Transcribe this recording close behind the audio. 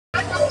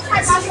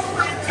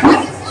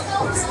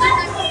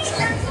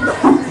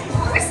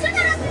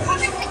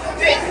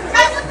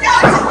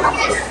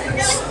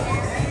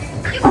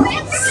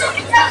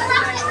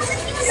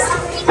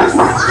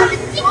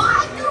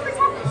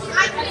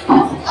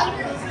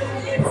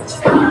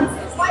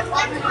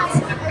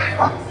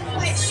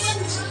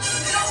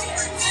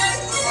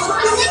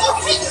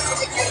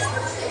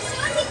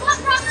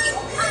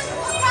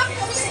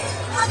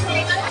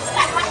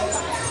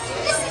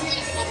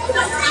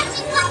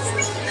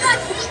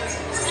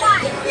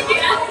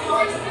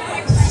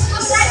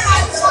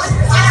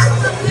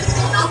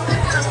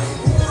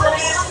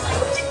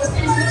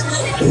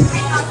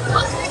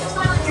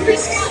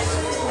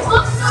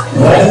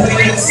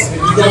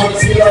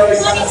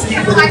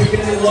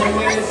1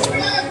 minute.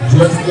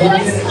 Just 1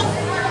 minute.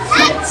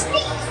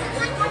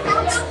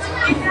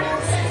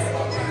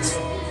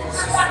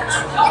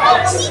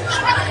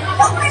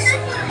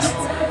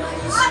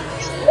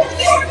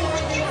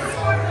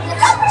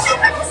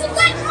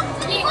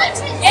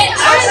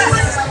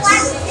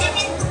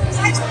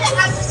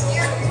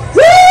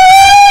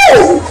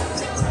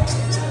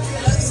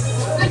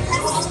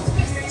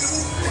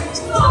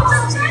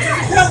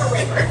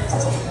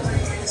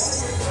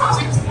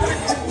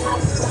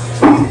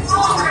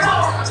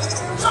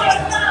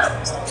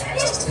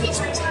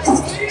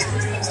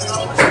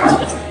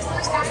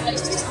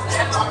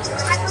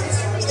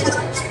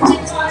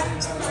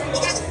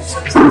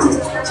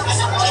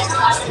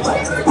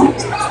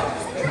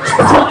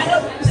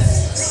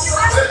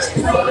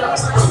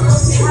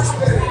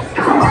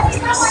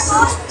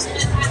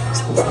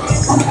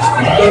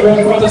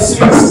 Everyone from the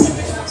seats.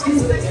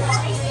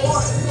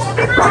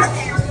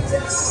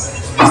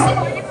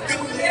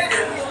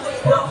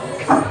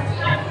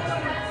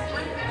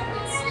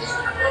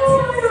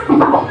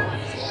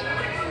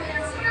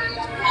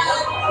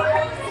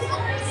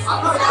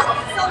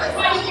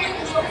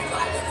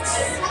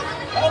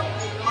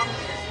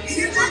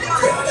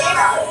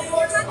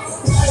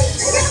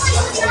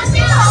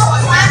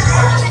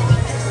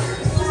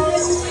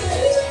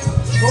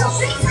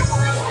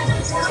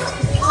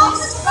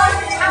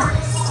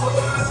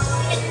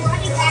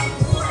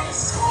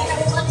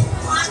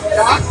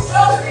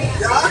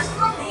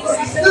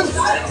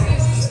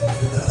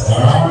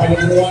 Alright,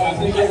 everyone, I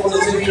think everyone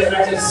is in your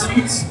active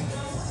seats.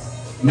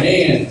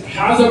 Man,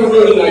 how's everyone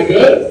doing tonight?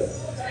 Good?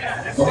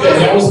 Okay,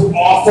 that was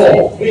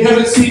awful. We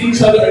haven't seen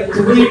each other in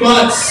 3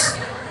 months.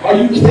 Are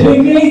you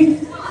kidding me?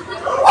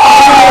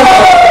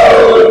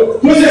 Oh!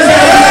 Who's this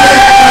guy?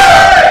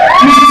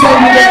 You should tell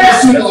me about the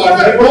student life,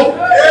 everyone.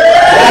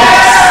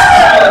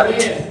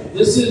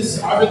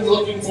 Yes. Man, I've been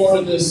looking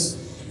forward to this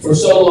for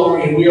so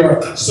long, and we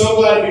are so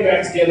glad to be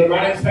back together.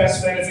 My name is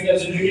Pastor Matt, if you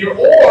guys are new here,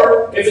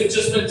 or if it's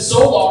just been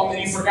so long that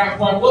you forgot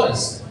who I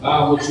was,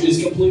 which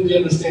is completely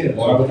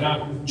understandable. I would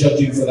not judge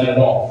you for that at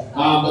all.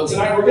 But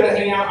tonight we're going to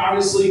hang out.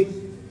 Obviously,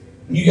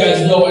 you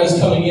guys know as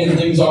coming in,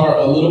 things are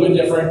a little bit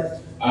different,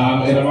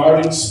 and I've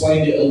already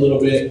explained it a little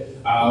bit.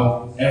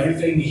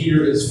 Everything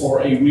here is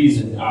for a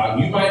reason.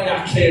 You might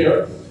not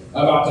care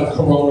about the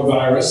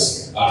coronavirus.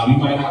 You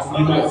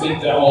might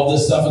think that all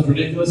this stuff is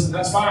ridiculous, and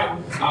that's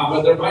fine.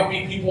 But there might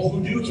be people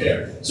who do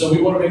care. So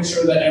we want to make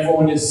sure that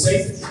everyone is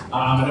safe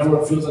and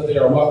everyone feels that they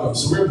are welcome.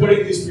 So we're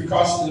putting these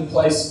precautions in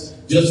place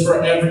just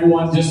for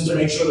everyone, just to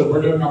make sure that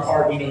we're doing our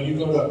part. You know, you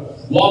go to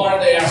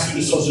Walmart, they ask you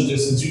to social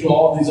distance. You do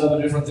all of these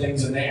other different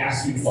things, and they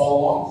ask you to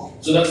follow along.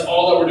 So that's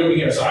all that we're doing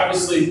here. So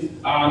obviously,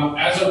 from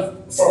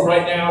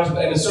right now to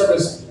the end of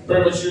service,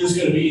 pretty much you're just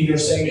going to be in your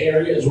same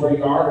area as where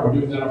you are, and we're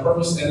doing that on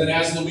purpose. And then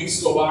as the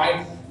weeks go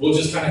by, we'll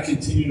just kind of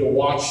continue to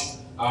watch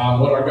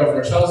what our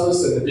governor tells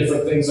us and the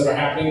different things that are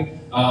happening.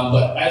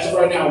 But as of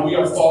right now, we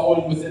are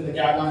following within the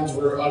guidelines.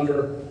 We're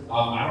under,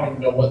 I don't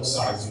even know what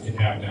size you can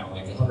have now,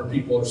 like 100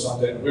 people or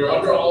something. We're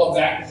under all of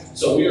that,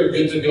 so we are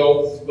good to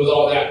go with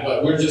all that.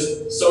 But we're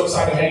just so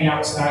excited to hang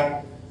out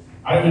tonight.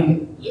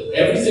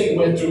 Everything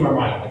went through my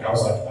mind. Like I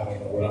was like, I don't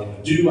know what I'm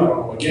going to do. I don't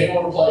know what game I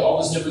want to play,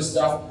 all this different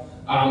stuff.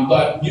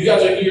 But you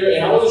guys are here,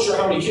 and I wasn't sure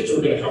how many kids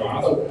were going to come out.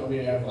 I thought we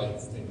had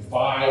like maybe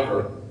 5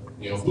 or,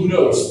 who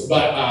knows.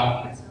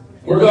 But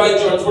we're glad you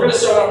joined us. We're going to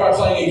start out by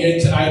playing a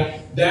game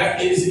tonight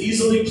that is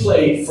easily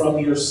played from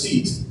your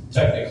seat,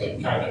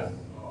 technically, kind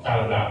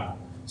of not.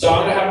 So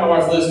I'm going to have my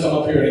wife Liz come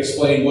up here and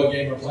explain what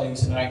game we're playing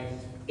tonight.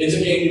 It's a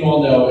game you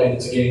all know, and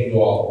it's a game you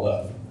all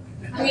love.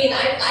 I mean,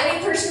 I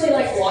personally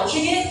like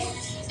watching it,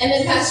 and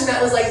then Pastor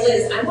Matt was like,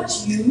 Liz, I want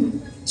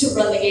you to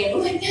run the game.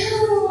 I'm like,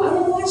 no, I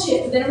want to watch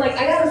it. But then I'm like,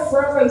 I got a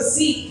front row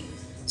seat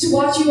to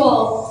watch you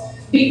all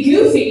be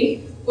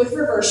goofy with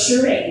reverse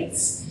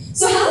charades.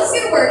 So how this is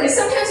going to work is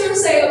sometimes we'll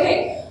say,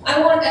 okay, I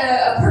want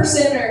a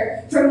person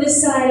or from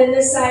this side and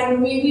this side,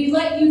 and we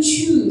let you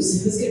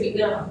choose who's going to be,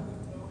 no,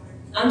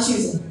 I'm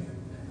choosing.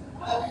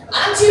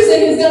 I'm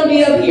choosing who's going to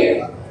be up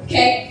here,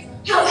 okay?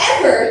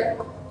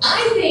 However,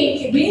 I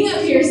think being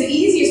up here is the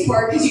easiest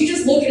part because you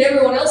just look at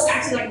everyone else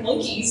acting like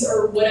monkeys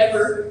or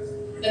whatever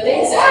the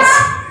thing says.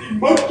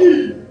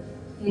 Monkey!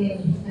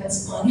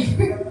 That's fun.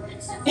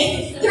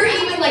 They're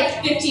even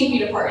like 15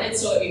 feet apart, and it's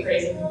still gonna be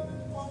crazy.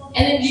 And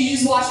then you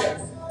just watch them.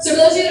 So for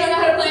those of you that don't know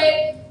how to play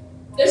it,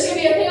 there's gonna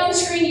be a thing on the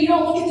screen. You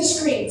don't look at the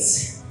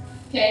screens,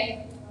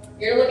 okay?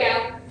 You're gonna look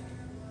out,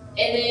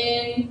 and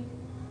then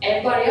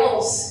everybody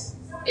else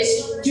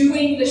is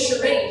doing the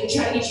charade to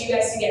try to get you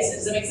guys to guess it.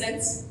 Does that make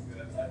sense?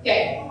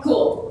 Okay,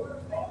 cool.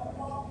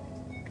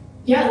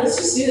 Yeah, let's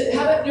just do it.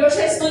 How about, do you want to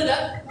try to split it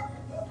up?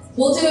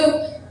 We'll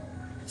do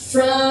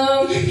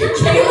from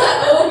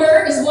Kayla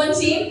over is one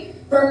team,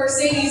 from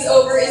Mercedes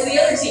over is the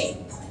other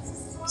team.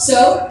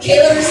 So,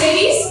 Kayla,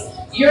 Mercedes,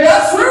 you're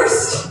up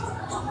first. Come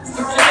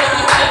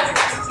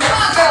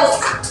on, girls.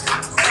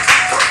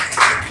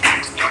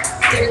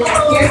 They're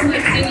like, here's my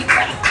tiny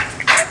crap.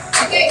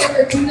 Okay,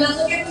 remember, do not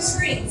look at the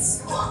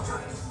screens.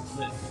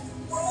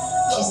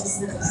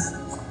 Jesus knows.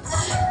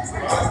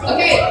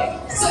 Okay,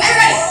 so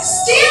everybody,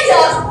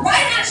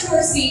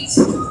 seat.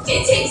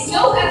 It takes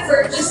no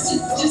effort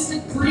just to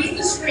breathe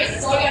the screen.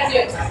 That's all you gotta do.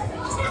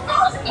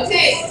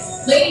 Okay,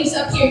 ladies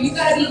up here, you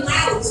gotta be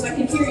loud so I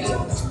can hear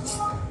you.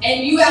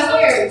 And you out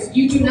there,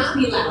 you do not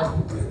be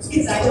loud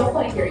because I don't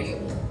want to hear you.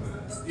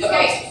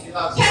 Okay,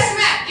 Pastor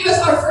Matt, give us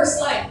our first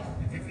slide.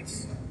 Okay,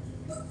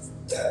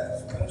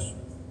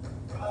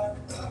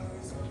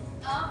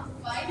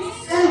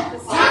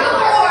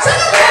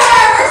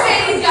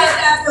 he's got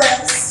that for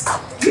us.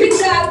 Good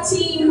job,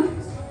 team.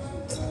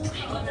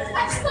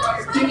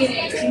 Give me an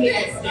A.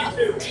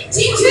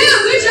 Team 2,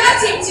 good job,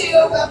 team 2.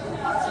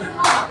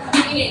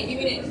 Give me an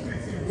A.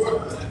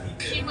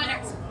 Team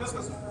winners.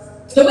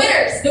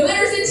 The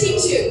winners in team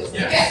 2.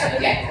 Okay.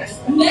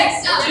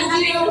 Next up, we'll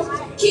do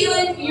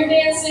Keelan, you're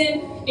dancing,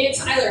 and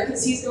Tyler,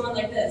 because he's going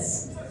like this.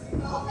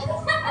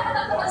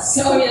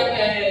 So, yeah.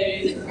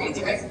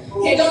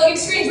 Okay, don't look at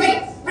screens.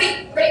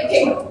 Ready?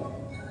 Okay.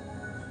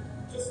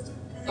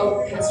 Oh,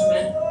 Pastor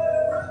Matt.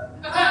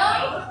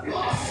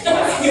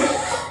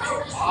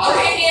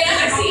 Okay, Nana,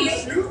 I see you.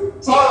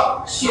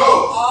 Shoot.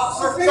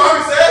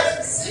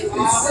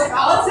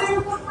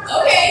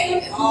 Okay,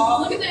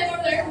 look at them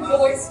over there,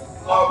 boys.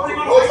 Okay,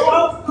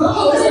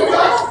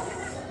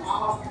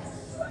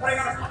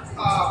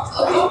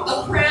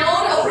 a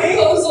crown, a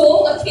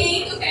proposal, a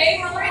king. Okay,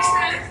 we're on the right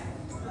track.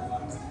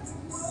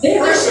 Team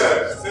 2.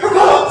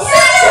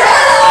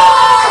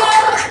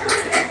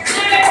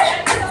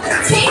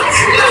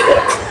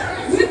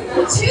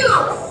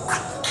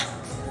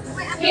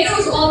 Hannah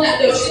was on that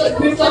though. She like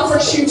whipped off her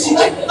shoe. She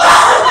like.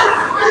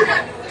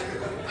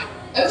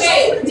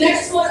 Okay,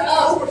 next one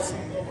up.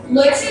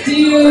 Let's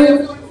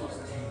do.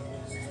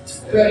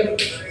 Ready?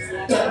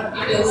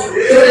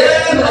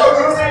 Come on.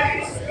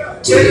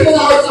 Two people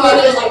all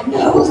together like,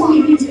 no, what are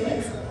you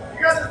doing?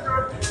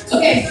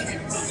 Okay.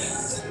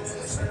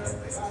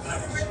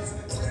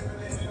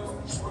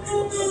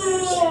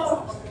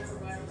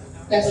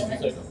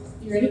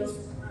 You ready?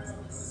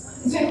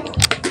 Okay.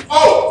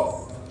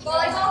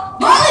 Volleyball!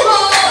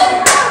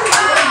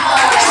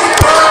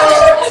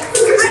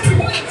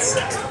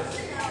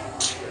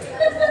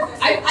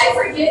 I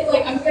forget,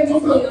 like, I'm going to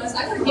be really honest, I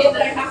forget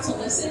that I have to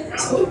listen to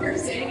what you're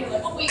saying and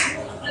like, oh wait,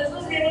 that's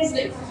what I'm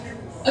listening.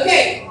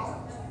 Okay.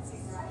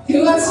 Who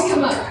wants to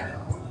come up?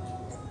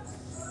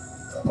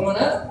 Come on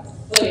up.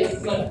 Olivia,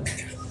 come on up.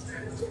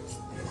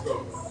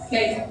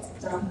 Okay,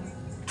 Tom.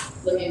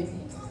 Olivia.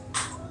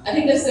 I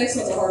think this next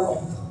one's a hard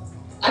one.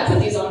 I put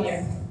these on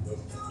there.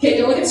 Okay,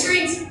 don't look at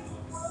screens.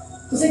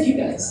 Looks like you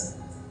guys.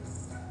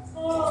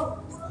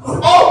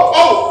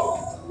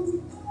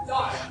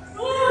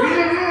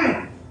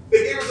 They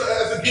gave us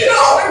as a gift. You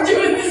all are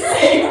doing the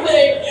same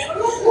thing.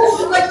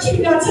 Like, keep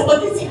not to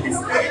look at these.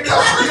 Look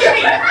at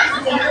me.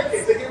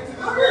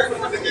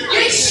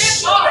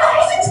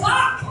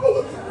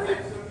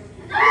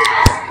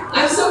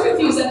 I'm so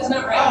confused. That is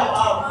not right.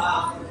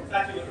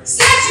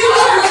 Statue of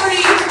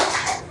Liberty.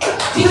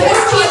 Because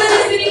Keelan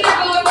is sitting there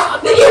going,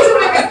 then you have to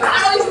make a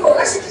battle for.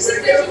 I should just sit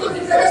there and look at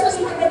the rest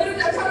of us.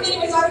 I'm coming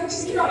anyways. I would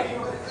just keep going.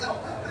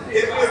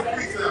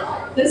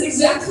 That's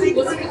exactly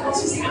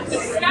what's just happening.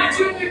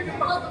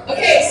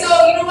 Okay, so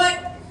you know what?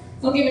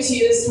 I'll give it to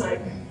you this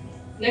time.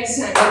 Next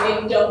time, I'll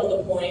give you double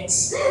the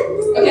points.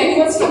 Okay, who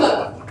wants to come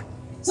up?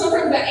 Someone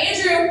from the back.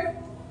 Andrew.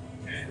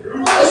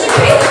 Listen,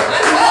 Caleb,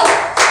 I'm well.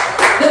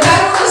 The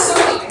battle of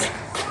Sony.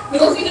 For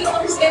those of you that don't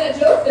understand that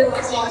joke, there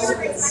was lost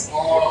service.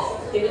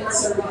 They didn't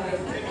survive.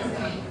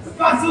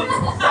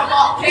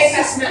 Okay,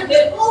 Pastor Matt, hit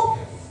it.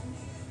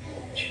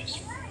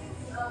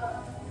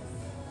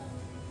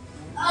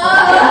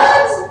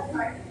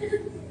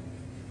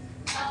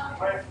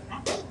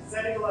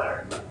 Sending a letter.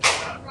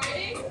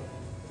 Writing?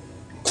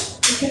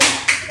 Okay.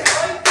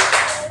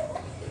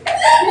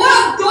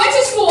 Whoa, going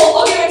to school.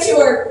 I'll give it to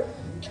her.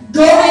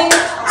 Going to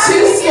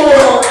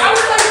school.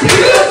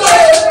 Beautiful.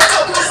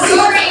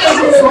 Sorry,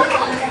 Andrew.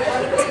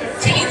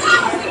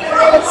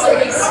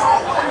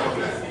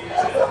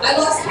 I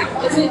lost count.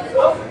 Is it?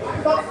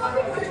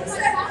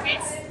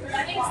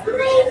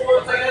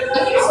 I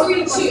think it's 3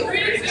 to 2.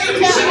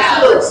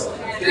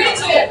 3 to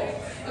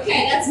 2.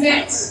 Okay, that's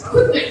Max.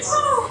 Quick Max.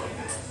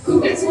 Who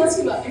next wants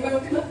to come up? Anybody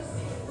want to come up?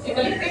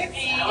 Anybody?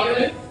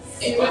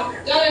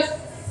 Got it.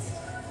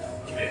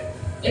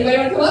 Anybody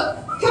want to come up?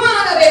 Come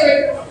on up,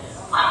 Avery.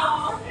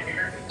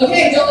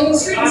 Okay, don't look at the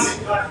screens.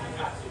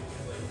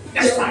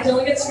 Don't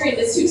look at the screen.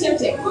 It's too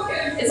tempting.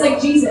 It's like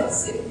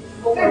Jesus.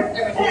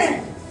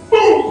 Everybody.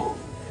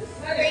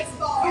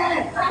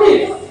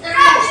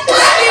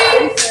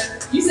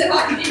 You said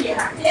hockey, didn't you?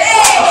 Yay!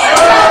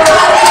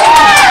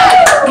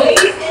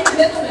 Ladies and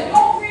gentlemen.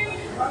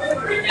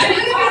 I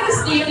think I'm going to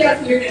stand up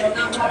here now and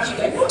not watch you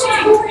guys.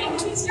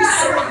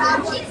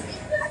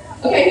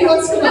 Okay, who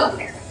wants to come up?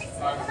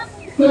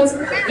 Who wants to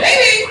come up?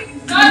 Baby!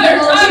 Tyler!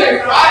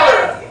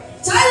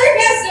 Tyler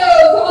Casto!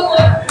 Come on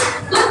up.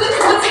 Look,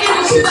 once again,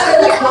 the two that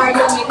are like, why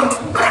don't make him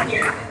come up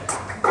here?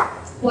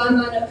 Why am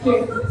I up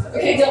here?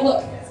 Okay, don't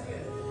look.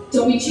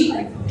 Don't be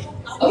cheating.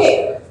 Okay,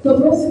 but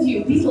both of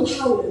you, be loud,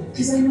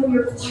 because I know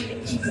you're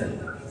quiet people.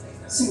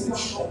 So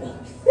loud.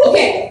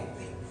 Okay,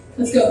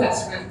 let's go,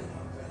 Pastor Matt.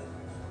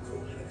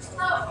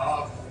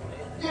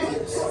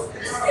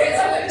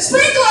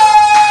 Sprinkler!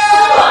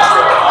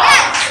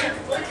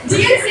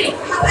 Dancing.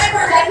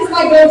 However, that is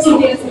my go-to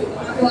dance move. I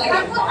feel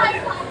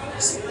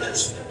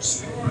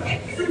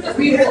like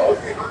beautiful.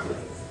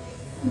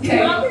 Okay.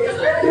 Who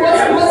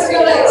wants to go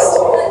next?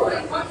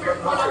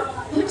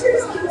 Hunter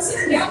doesn't want to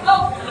sit down.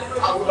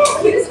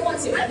 He doesn't want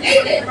to.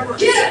 Nathan,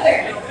 get up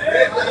there.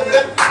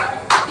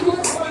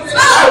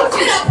 Oh,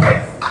 get up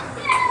there.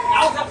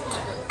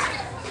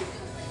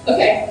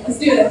 Okay, let's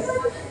do this.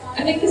 I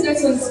think this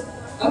next one's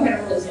okay.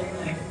 I'll listen.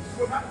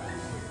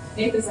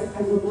 Nathan's like,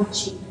 I will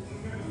watch you.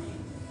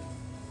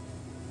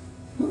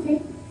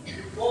 Okay.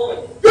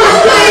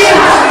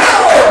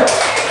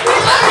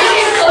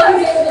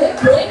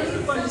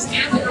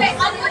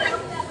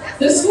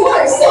 The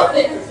score is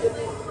 7.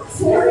 4.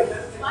 4.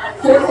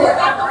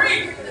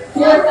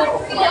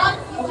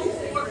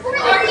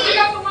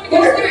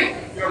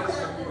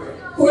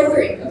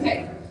 4-3. Okay.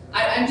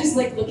 I'm just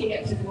like looking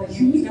at people like,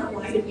 who would not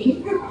lie to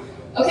me?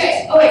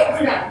 Okay. Oh wait, I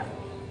forgot.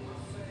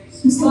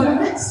 Who's going on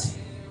next?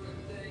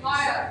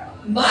 Maya.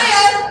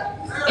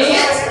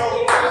 And?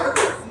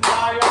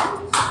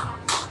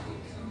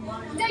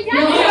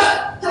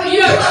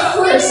 You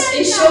first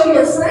and show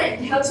your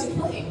friend how to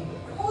play.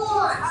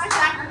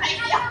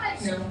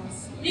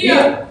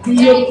 No.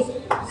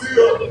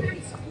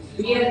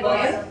 Mia and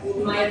Maya?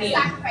 Maya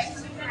Mia.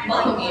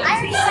 Mama Mia.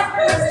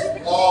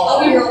 I'll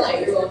be your light,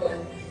 you're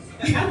welcome.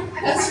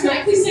 That's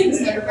right, please take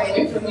this microphone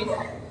away from me.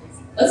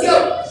 Let's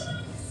go.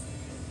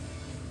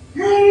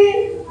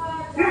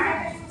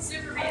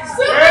 Superman! I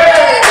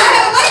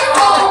have a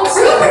microphone!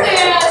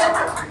 Superman!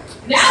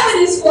 Now it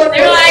is for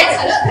They were like,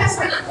 pass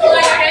my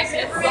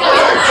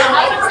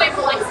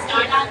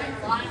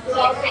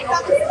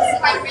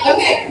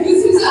Okay,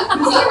 who's up? Who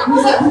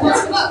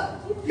wants to come up?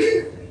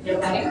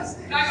 Nobody? Where's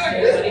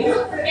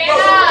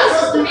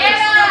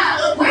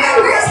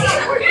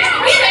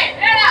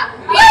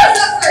Hannah? Hannah's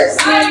up first.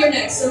 Maddie, you're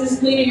next. I'm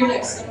just Lena, you're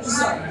next. I'm just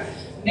sorry.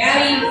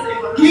 Maddie,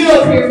 get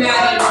up here,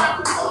 Maddie.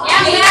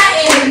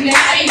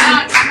 Maddie.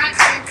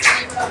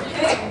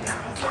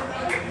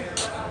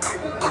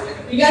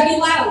 You gotta be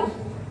loud.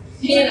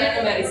 Hannah, I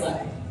know Maddie's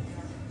loud.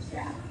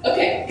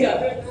 Okay, go.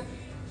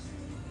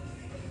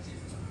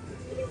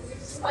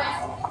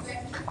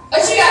 Oh,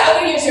 she got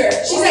a miniature.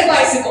 She said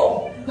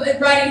bicycle.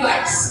 Riding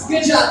bikes.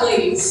 Good job,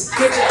 ladies.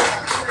 Good job.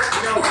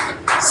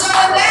 So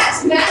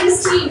that's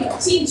Maddie's team.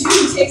 Team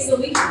 2 takes the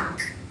lead.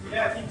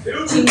 Yeah, team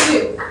 2. Team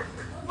 2.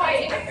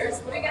 I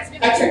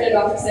turned it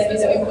off because that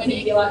means that we wouldn't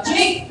be a lot.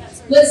 Jake,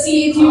 let's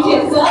see if you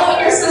can follow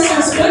in your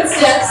sister's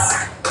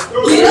footsteps.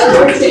 Get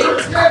up here, Jake.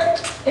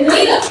 And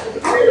Lena.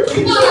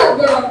 Come on up,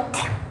 girl.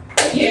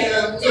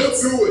 Yeah,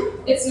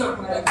 it's not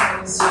hard. I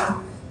promise you.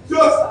 Who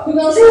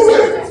else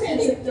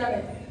is done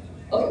it?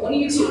 Okay, one of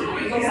you two.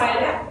 You're gonna fight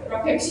it out.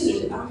 Rock, paper,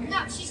 scissors. No,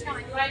 she's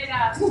going. Fight it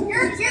out.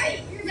 You're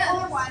the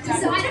other one.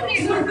 So I don't need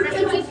to go.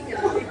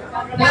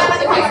 No?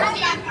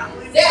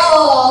 Okay.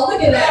 Oh,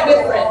 look at that.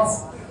 Good friends.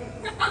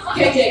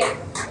 Okay, Jake.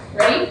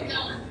 Ready?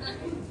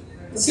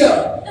 Let's go.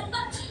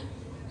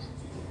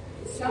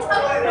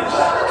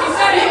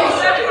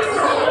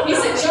 He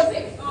said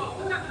jumping.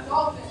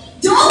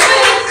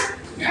 Dolphin!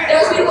 That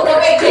was beautiful. No,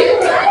 wait, Jake.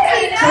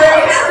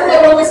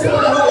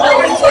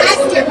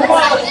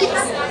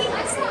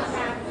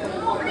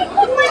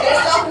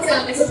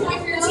 It's a point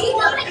for your team.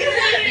 Oh, he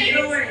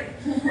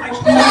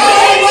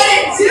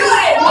wouldn't do it!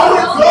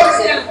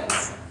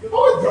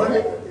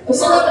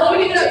 So let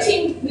me give it up,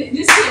 team.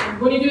 This team.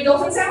 When you do a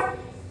dolphin sound?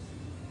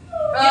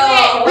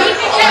 That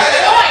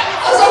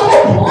was a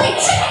whole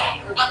point.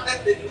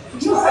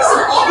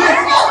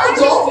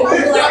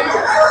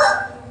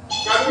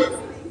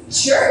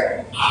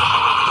 Sure.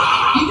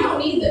 You don't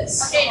need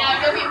this. Okay,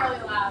 now you'll be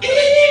really loud.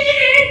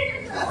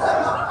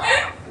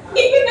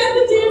 Even at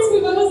the dance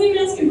move, I wasn't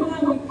even asking for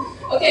that one.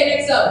 Okay,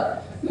 next up.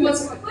 Who wants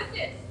to click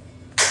it?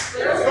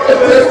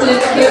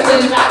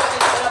 Clifton.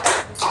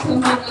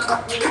 Come on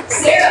up.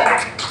 Sarah.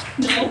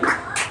 No.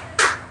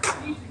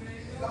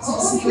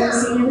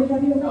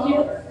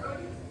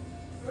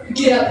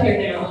 Get up here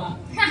now.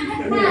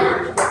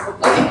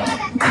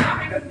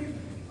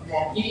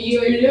 Okay.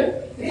 You ready to do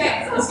it?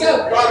 Okay, let's go.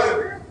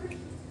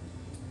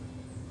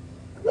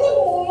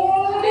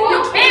 You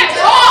can't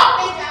talk!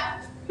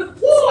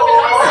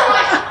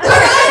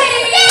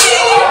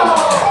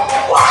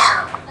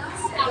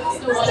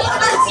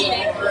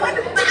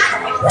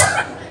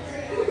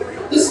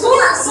 The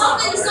score is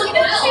something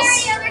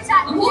else.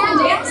 I'm holding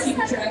dance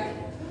keeping track.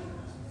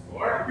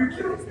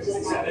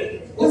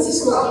 What's the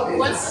score?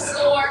 What's the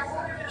score?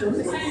 4-5.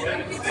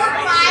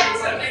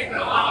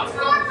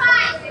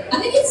 I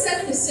think it's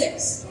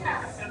 7-6.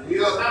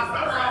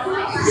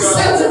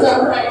 Sounds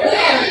about right.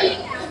 There.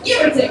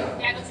 Give or take.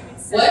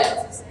 What?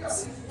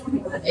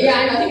 Yeah, I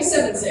know. I think it's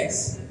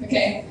 7-6.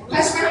 Okay.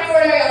 Pastor, how many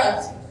more do I got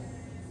left?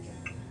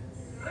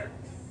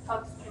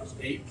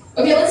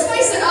 Okay, let's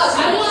spice it up.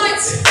 I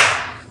want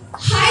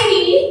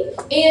Heidi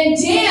and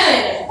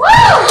Dan. Woo!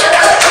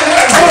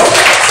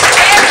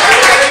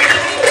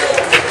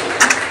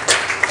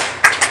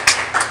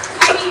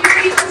 Heidi, you're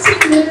able to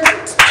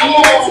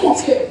team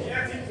two.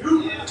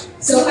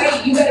 So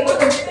Heidi, you gotta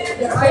get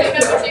the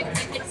credit for it.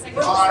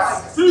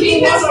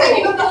 King Pastor,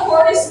 give up the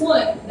hardest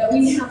one that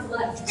we have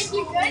left.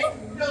 You good?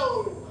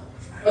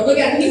 Oh, look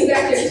at him, he's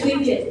back there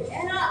thinking.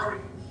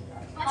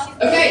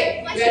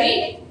 Okay,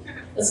 ready?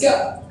 Let's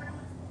go.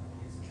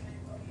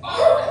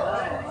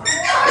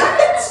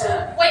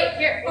 Wait,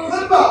 here.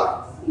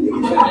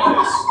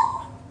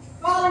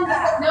 Falling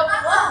back. No.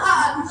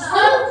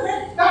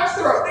 Touch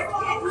throw.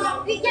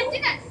 We can't do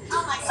that.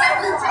 Oh my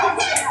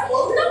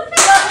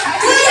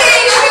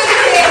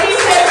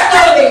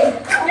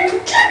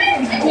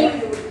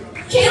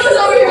Kaylin's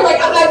over here like,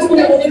 I'm not doing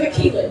it, we'll look at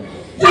Kaylin.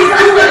 He's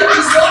doing it,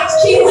 just watch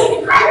Kaylin.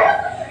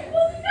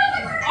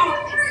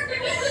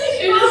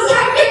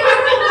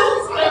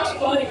 That's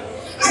funny.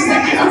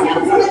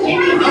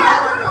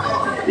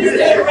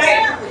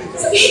 Right?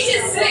 So each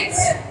is 6.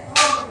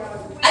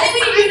 I think we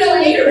need to do another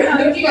leader round,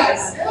 don't you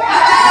guys?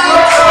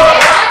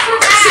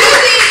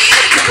 Susie,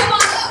 Annie, come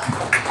on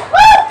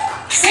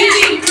up.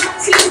 Susie,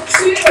 team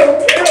 2,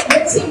 the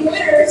team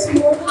winners who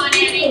were on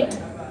Annie.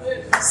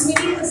 So we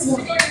need this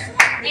one.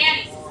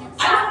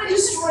 I don't want to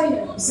destroy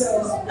him, so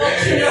I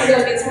cannot go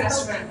against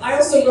Pastor Matt. I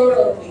also wrote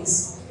all of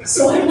these,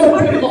 so I know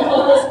them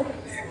all.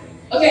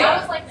 Okay,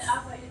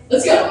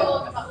 let's go.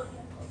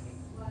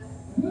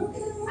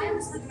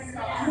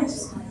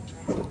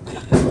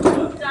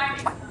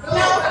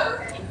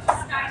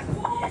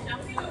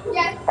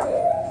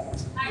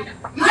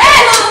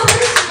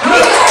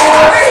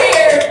 Over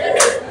here.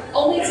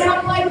 Only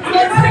tap like one point.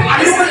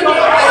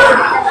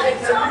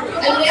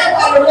 And nail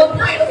biter 1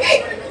 point. Okay.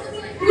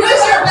 Who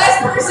is your best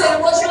person? I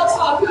want you all to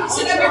talk.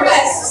 Send up your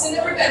best. Send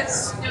up your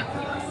best. I'm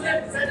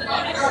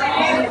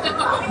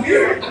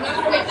not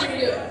gonna wait for you to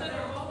do it.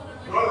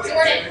 Jordan,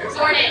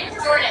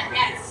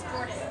 yes,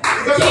 Jordan.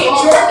 Okay,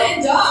 Jordan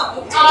and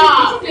Dom.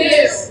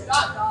 Yes. No,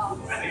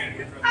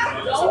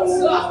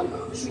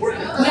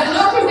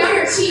 because now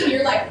you're cheating.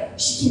 You're like,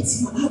 she can't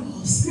see my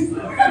eyeballs.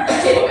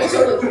 I'm kidding. I'm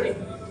totally kidding.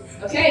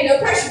 Okay, no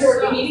pressure,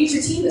 Jordan. You need to use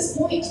your team this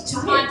point.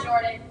 Come on,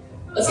 Jordan.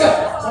 Let's go.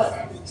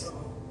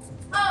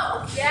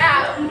 Oh,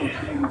 yeah.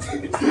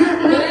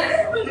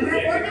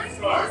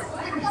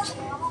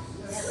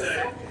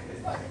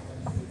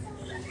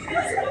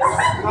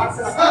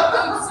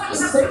 The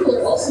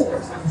sprinkler also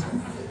works.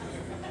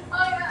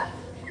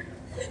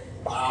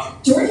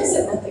 Jordan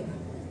said nothing.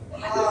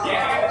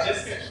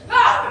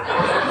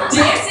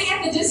 Dancing at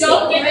the disco.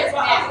 Don't give it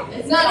to him.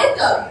 It's not it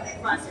though.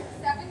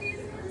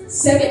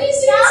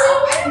 70s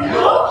dancing?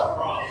 No.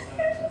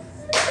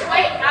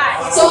 Wait,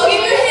 guys. So I'll give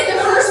you a hint.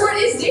 The first word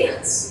is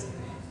dance.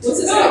 What's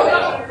it say?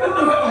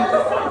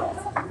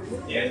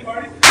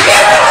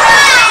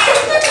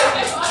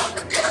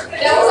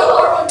 That was a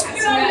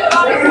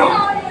hard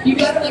one. You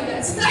got it like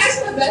that. Since I asked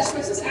for the best,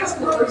 let's just ask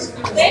for the first.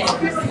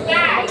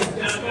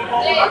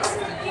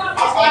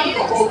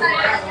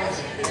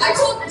 I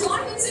told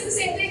Donovan said the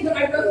same thing, but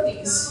I wrote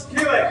these.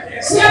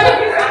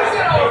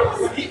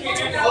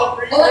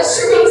 Oh, that's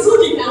true. He's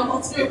looking now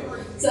too.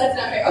 So that's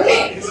not fair.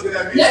 Okay.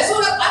 Next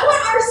one up. I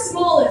want our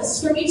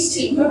smallest from each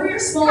team. Whoever your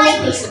smallest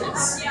person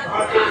is. I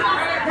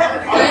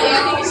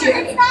think it's you.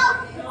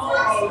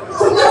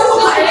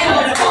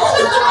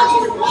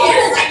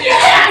 Hannah's like,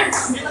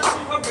 yes!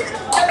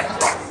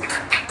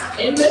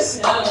 In the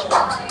snow.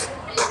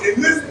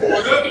 In this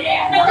corner.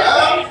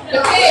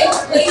 Okay,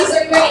 ladies,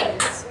 are you ready?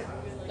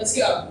 Let's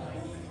go.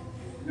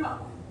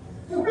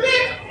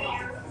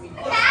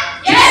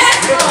 Yes!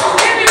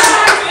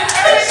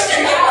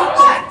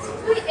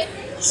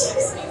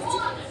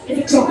 It's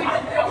a jar.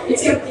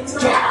 It's a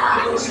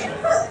jar.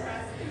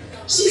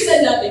 She said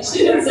nothing. She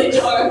didn't say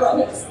jar, I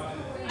promise.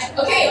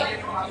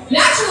 Okay,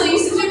 naturally,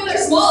 since we go with our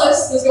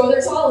smallest, let's go with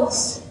our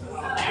tallest.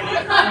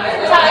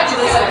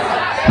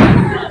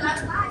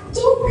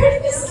 Don't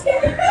break this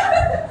again.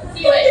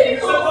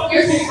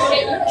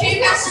 Okay,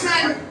 Pastor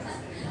Man.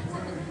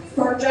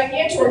 Our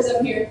Gigantor's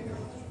up here.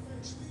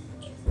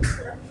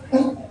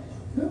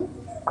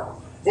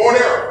 Born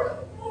arrow.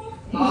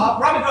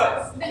 Robin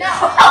Hood.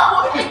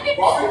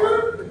 Robin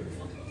Hood.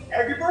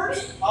 Angry Birds.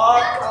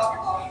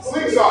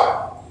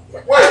 Slingshot.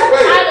 Wait. No.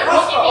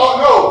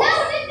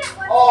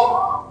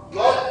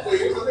 Love.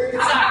 Wait, what's the name?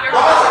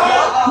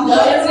 No,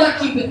 it's not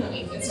Cupid,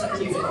 honey. It's not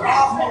Cupid.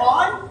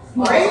 Mulan.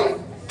 Right?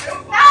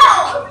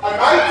 A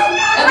knight.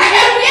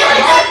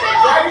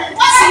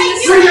 See,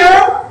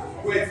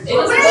 Wait.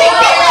 it's a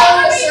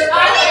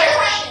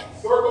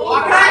Circle.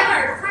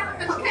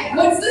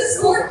 What's the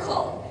sport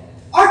called?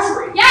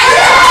 Archery.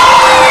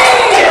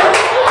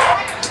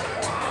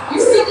 You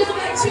still doing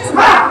that too?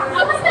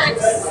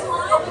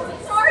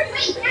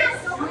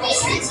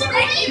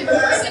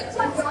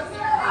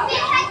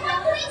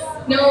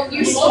 No,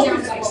 you're still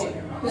down by 2.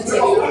 That's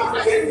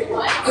it.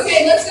 Okay,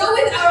 let's go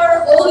with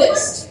our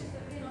oldest.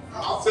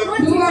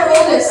 Who are our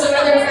oldest? So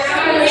either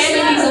Maddie or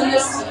Mercedes on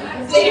this team.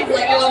 Dave,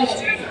 like element.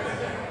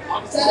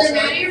 So either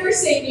Maddie or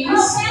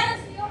Mercedes.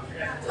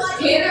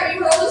 Hannah, are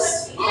you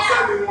oldest?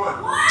 I'm 71.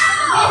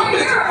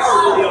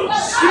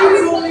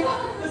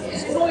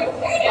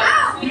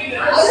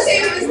 I'll just say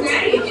it was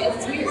Maddie again.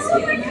 It's weird. It's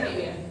Maddie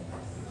again.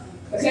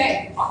 Okay.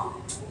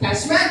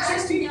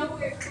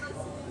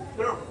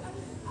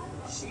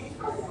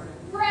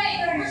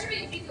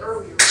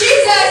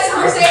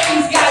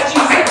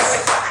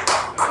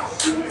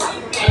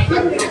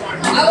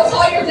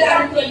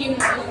 that.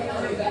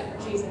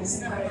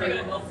 Jesus.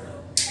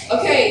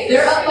 Okay,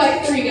 they're up by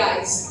 3,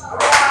 guys. Up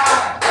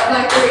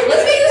by 3.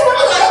 Let's make this one a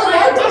little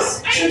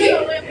regardless. Should we do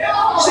it?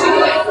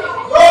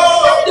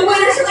 The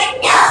winners are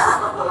like,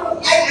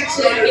 no!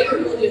 Actually, I hate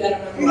when people do that.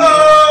 I'm not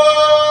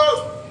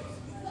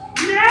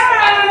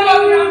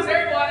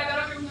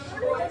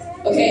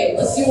Okay,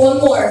 let's do one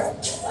more.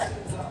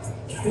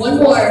 One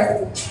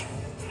more.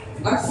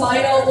 Our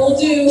final, we'll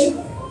do.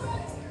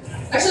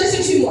 Actually, let's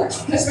do 2 more.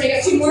 Customer, you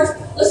got 2 more?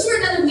 Let's do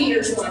another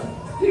leaders one.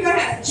 Who do I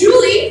have?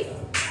 Julie.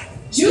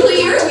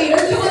 Julie, you're a leader.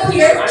 Come up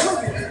here.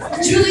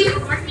 Julie.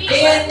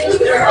 And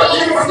who are our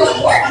leaders?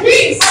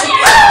 Marquise.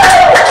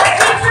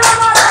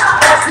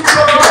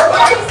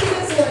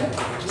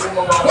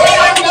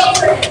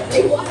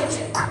 They wanted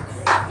it.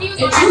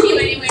 And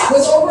Julie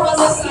was over on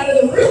this side of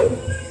the room.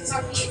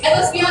 And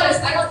let's be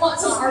honest, I don't want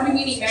some army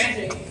meeting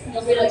magic.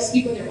 You'll be like,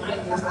 speak with your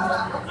mind. I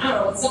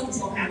don't know, something's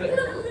gonna happen.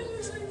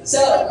 So,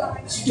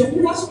 don't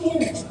be watching the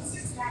anime.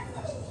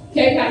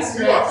 Okay,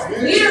 Pastor.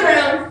 Lead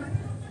around.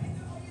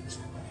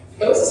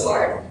 Oh, this is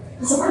hard.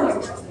 This is a hard one.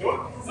 It's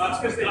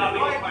because they don't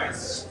make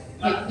fires.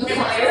 That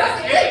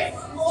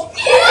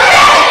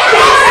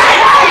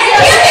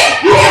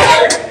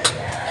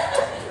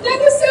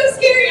was so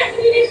scary. I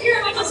didn't hear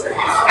him. I just heard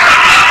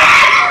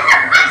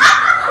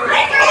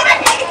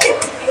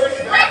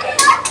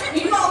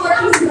you know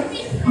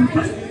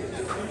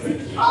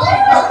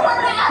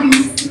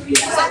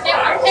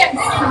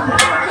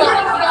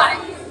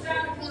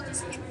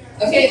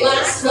Okay,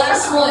 last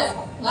one.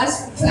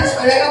 Last one. I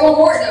got one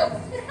more.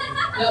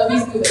 No,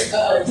 he's moving.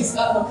 Uh-oh, he's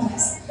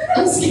guys.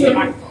 I'm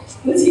scared.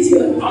 What's he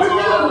doing? No, I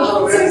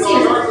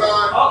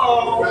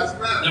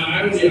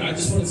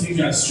just want to see you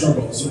guys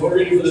struggle. So what we're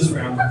gonna do for this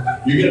round,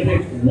 you're gonna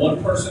pick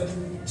one person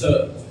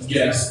to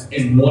guess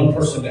and one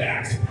person to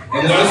act.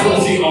 And then I just want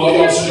to see all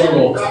y'all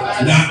struggle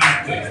not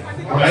acting.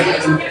 Right?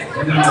 And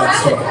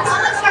that's so.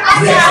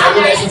 Yeah,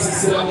 everyone else has to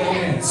sit on their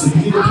hands. So you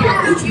need to pick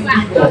for 2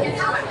 people.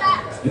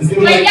 It's gonna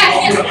be like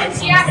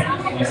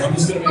I'm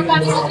just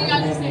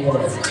gonna make one more.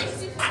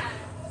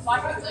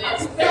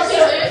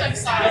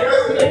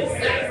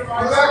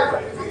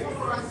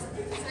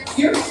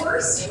 You're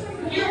first.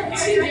 You're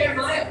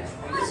Jeremiah.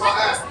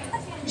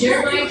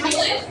 Jeremiah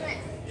Keelan.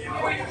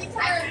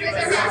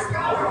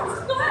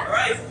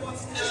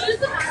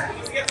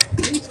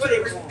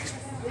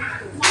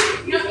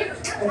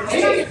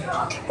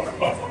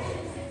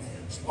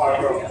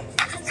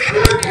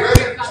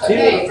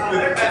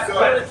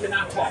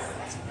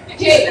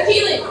 Okay,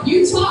 Keelan, you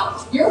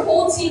talk. Your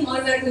whole team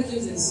automatically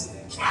loses.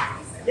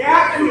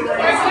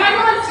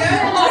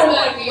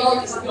 Automatically, y'all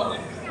just go.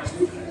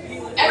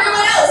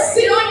 Everyone else,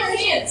 sit on your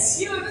hands.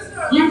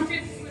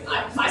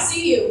 I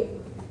see you.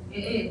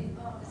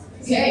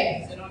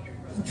 Okay.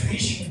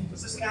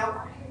 Does this count?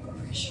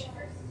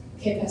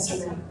 Okay,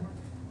 Pastor Ron.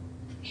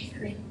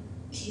 Avery,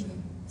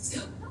 Keelan, let's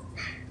go.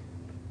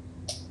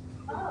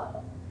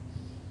 Oh.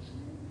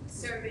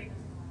 Serving.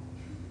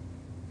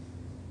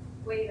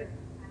 Waiter.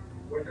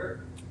 Waiter.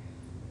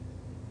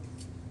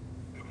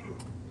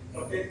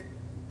 Okay.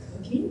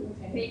 Cooking?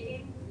 Okay.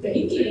 Baking.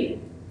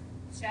 Baking.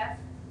 Chef.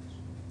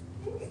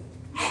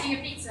 Making a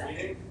pizza.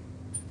 Eating.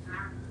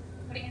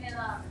 Putting it in the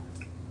oven.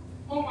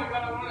 Oh my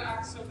god, I want to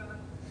act so bad.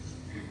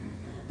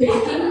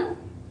 Baking.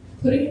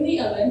 Putting in the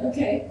oven.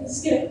 Okay, this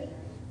is good.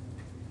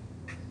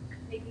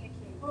 Baking a cake.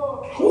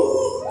 Oh.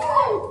 Ooh.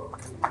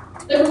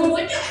 Everyone's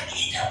like,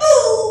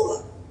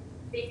 ooh.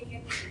 Baking a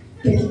cake.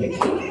 Baking a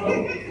cake.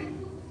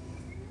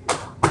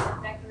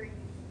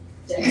 Decorating.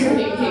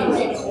 Decorating a cake. We're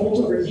getting cold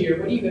over here.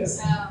 What are you gonna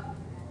say?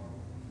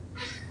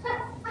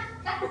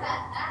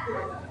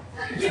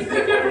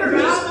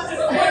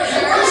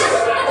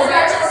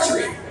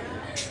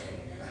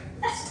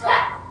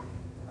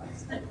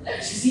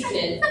 She's eating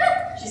it.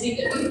 She's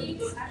eating it.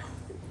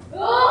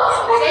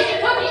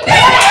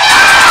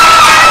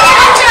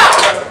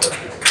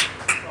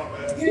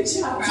 Good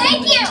job.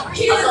 Thank you.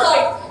 He was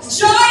like,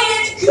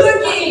 giant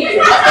cookie.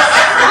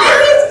 This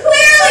is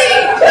clearly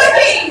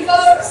cooking,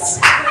 folks.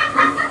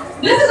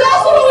 This is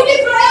also what we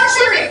did for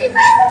archery. We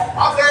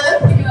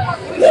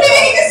could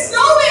make a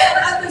snowman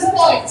at this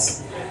point.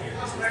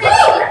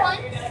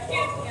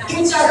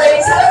 Good job,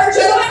 ladies. However,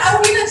 gentlemen,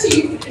 I'll give that to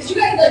you. You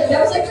guys, like, that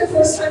was like your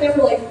first time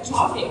ever, like,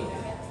 talking.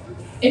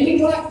 And we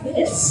got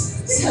this.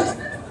 So,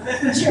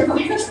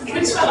 Jeremiah,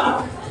 good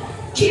job.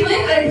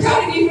 Keelan, I'm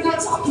proud of you for not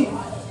talking.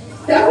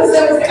 That was, I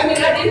mean, I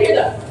didn't hear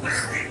that.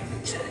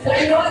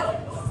 But you know what?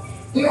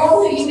 We were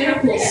all eating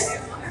apples.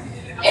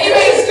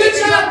 Anyways, good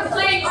job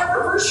playing our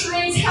reverse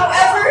charades.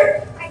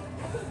 However,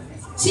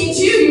 Team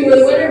 2, you were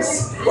the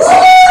winners.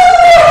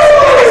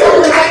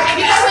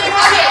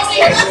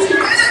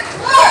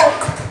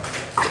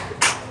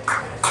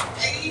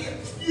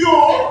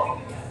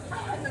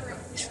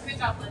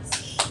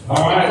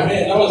 All right,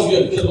 man, that was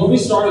good. Because when we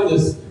started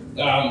this,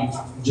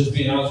 just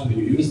being honest with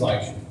you, it was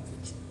like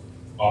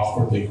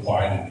awkwardly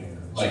quiet in here.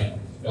 Like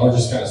y'all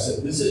just kind of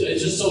sit.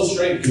 It's just so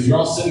strange because you're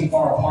all sitting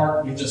far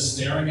apart. You're just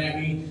staring at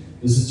me,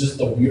 This is just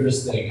the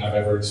weirdest thing I've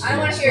ever experienced. I don't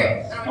want to hear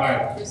it. I don't All wanna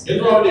right, hear it. Just-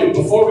 here's what I'll do.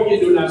 Before we get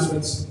to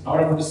announcements, I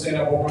want everyone to stand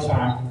up one more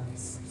time.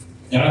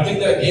 And I think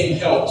that game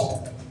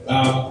helped,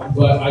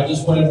 but I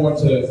just want everyone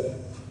to,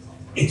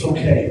 it's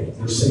okay,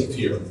 we're safe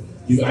here.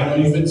 I know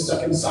you've been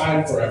stuck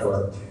inside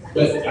forever,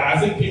 but I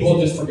think people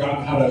have just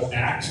forgotten how to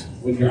act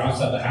when you're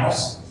outside the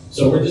house.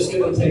 So we're just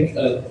gonna take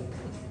a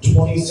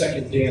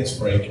 20-second dance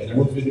break, and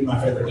everyone's gonna do my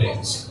favorite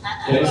dance.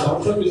 Okay, so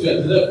I'm trying to do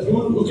that.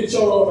 Who can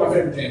show me what my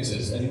favorite dance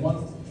is?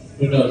 Anyone?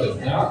 Who knows it?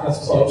 No, that's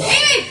close.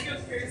 Amy!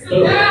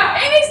 Who? Yeah,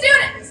 Amy's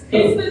doing it!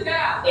 it's the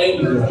gap.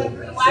 Amy doing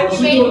it. Why So are she's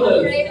you waiting doing for the-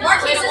 your name?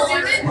 Marquise is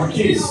doing it.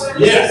 Marquise,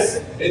 yes,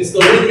 it's the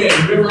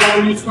wingman. You ever ride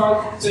a used car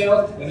sale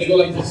and they go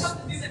like this? Like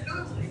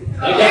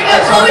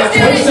that. All right, so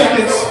I got 20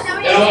 seconds.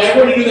 Now,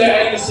 everyone do that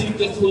at your seat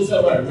just to lose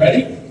over.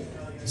 Ready,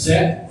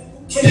 set,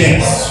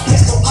 dance.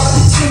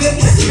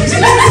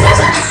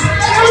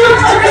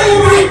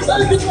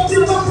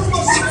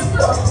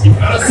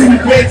 I don't see you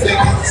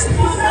dancing.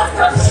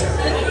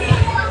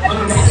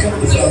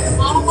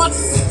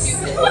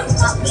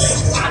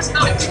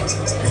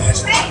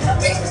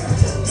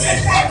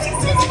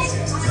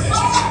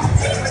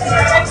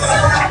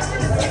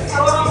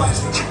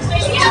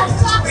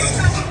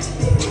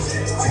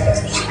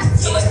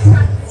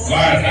 All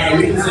right,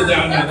 we can sit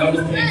down now. That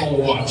was painful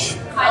to watch.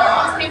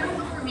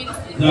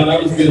 No,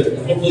 that was good.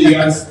 Hopefully you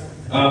guys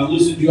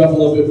loosened you up a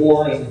little bit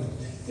more and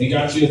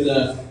got you in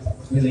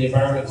the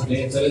environment to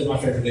dance. That is my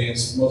favorite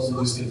dance,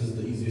 mostly just because it's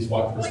the easiest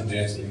white person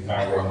dance in the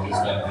entire world.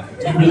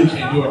 You really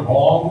can't do it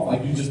wrong.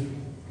 Like you just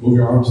move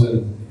your arms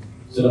and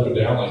sit up and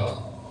down. Like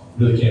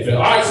really can't fail.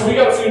 All right, so we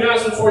got a few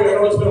announcements for you. I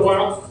know it's been a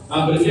while,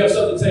 but if you have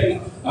something to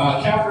take,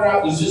 calendar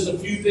out. There's just a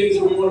few things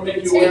that we want to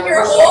make you aware of. Take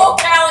your whole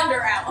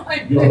calendar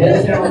out. Your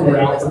whole calendar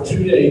out for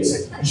 2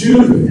 dates.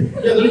 June,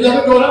 yeah, there's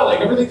nothing going on, like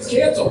everything's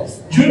canceled.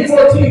 June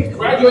 14th,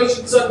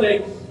 graduation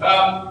Sunday,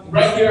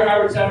 right here at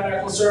Howard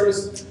Tabernacle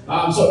Service.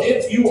 So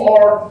if you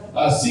are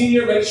a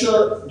senior, make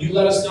sure you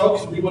let us know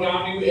because we want to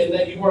honor you and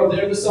that you are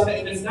there this Sunday.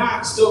 And if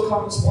not, still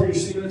come and support your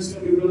senior. It's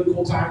going to be a really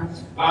cool time.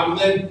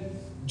 Then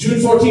June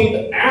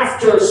 14th,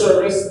 after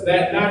service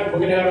that night, we're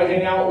going to have a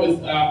hangout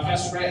with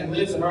Pastor Matt and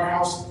Liz in our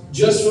house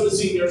just for the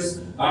seniors.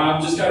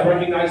 Just kind of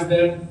recognize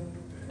them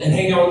and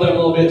hang out with them a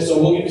little bit. So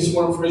we'll give you some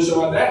more information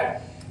on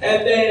that.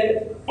 And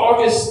then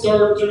August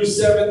 3rd through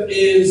 7th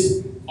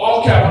is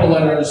all capital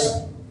letters.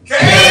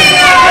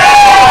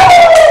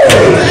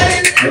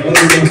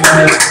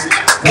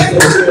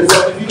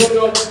 If you don't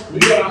know, we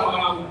got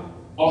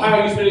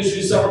Ohio Youth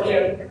Ministry Summer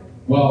Camp.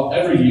 Well,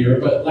 every year,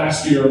 but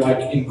last year, like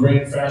in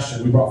grand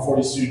fashion, we brought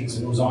 40 students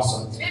and it was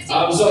awesome.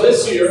 So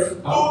this year,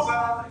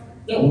 no,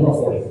 we brought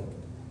 40.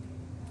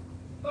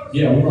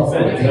 Yeah, we brought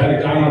 40. Because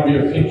I had a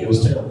beer pink, it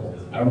was terrible.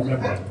 I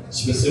remember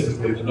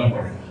specifically the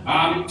number.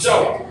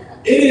 So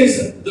it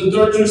is the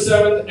 3rd through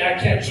 7th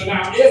at camp. So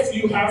now, if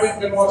you haven't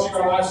been watching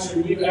our live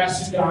stream, we've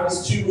asked you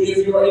guys to,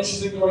 if you are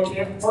interested in going to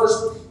camp,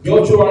 first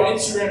go to our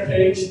Instagram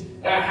page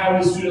at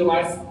Howard Student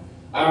Life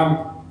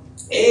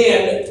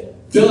and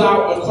fill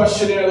out a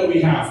questionnaire that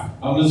we have.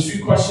 There's a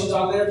few questions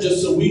on there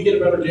just so we get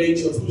a better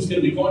gauge of who's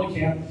going to be going to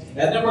camp.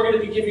 And then we're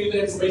going to be giving you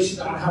the information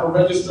on how to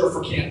register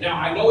for camp. Now,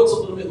 I know it's a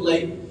little bit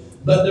late,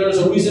 but there's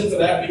a reason for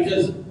that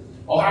because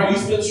Ohio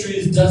Youth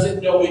Ministries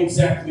doesn't know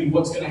exactly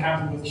what's going to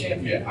happen with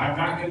camp yet. I'm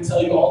not going to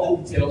tell you all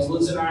the details.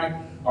 Liz and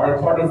I are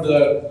part of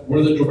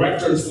we're the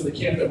directors for the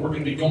camp that we're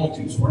going to be going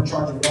to, so we're in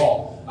charge of it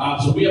all.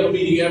 So we have a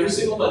meeting every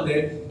single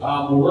Monday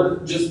where we're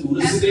just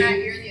listening. Matt,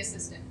 you're the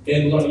assistant.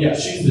 And yeah,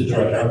 she's the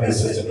director, I'm the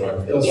assistant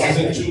director.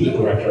 Assistant to the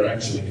director,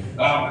 actually.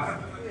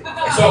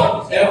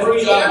 So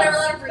every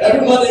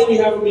Monday we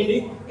have a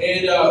meeting,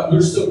 and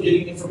we're still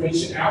getting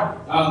information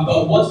out.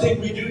 But one thing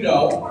we do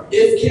know,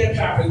 if camp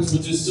happens,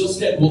 which is still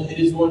scheduled, it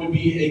is going to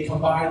be a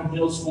combined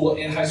middle school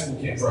and high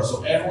school camp for us.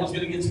 So everyone's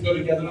going to get to go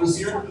together this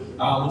year,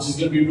 which is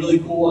going to be really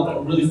cool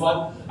and really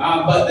fun.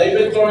 But they've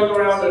been throwing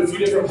around a few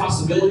different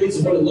possibilities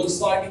of what it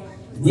looks like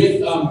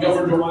with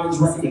Governor DeWine's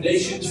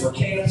recommendations for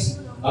camps.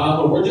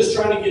 But we're just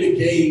trying to get a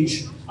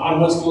gauge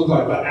on what's going to look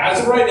like. But as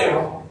of right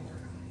now,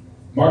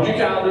 mark your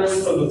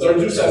calendars for the 3rd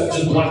through 7th.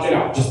 Just block it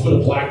out. Just put a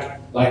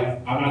black,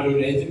 like, I'm not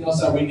doing anything else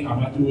that week.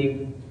 I'm not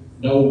doing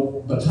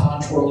no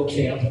baton twirling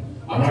camp.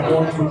 I'm not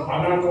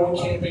going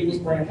camping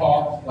with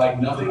Grandpa.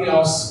 Like, nothing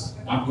else.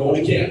 I'm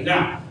going to camp.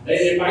 Now,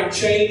 it might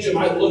change. It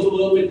might look a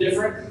little bit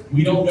different.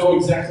 We don't know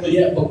exactly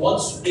yet. But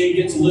once it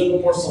gets a little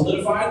bit more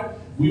solidified,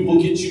 we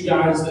will get you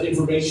guys the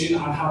information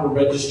on how to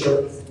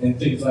register and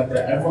things like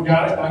that. Everyone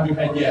got it? Nod your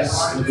head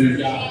yes. We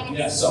got it.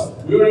 Yes. So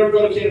we will never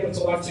go to camp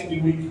until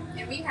life-changing week.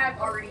 And we have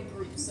already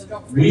groups, so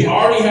don't forget. We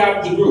already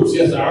have the groups.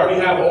 Yes, I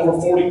already have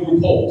over 40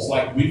 group holds.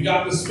 Like, we've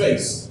got the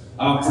space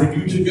for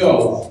you to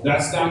go.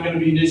 That's not going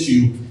to be an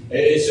issue.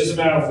 It's just a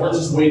matter of we're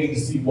just waiting to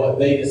see what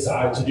they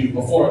decide to do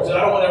before. Because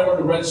I don't want everyone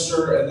to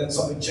register and then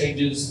something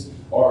changes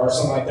or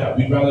something like that.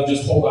 We'd rather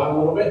just hold on a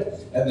little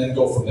bit and then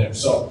go from there.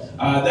 So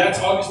that's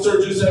August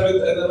 3rd through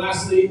 7th. And then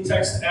lastly,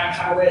 text at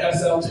Highway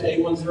SL to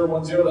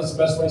 81010. That's the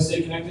best way to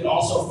stay connected.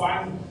 Also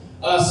find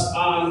us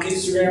on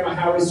Instagram at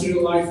Highway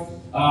Student Life.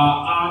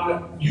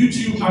 on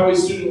YouTube, Highway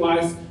Student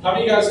Life. How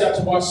many of you guys got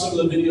to watch some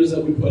of the videos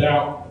that we put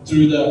out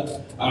through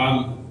the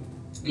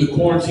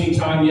quarantine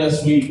time?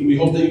 Yes, we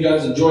hope that you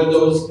guys enjoyed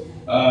those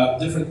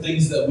different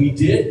things that we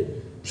did.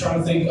 I'm trying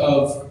to think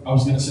of, I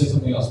was going to say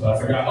something else, but I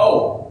forgot.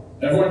 Oh,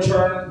 everyone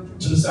turn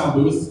to the sound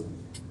booth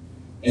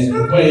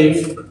and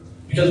wave,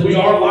 because we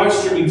are live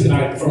streaming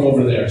tonight from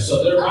over there.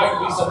 So there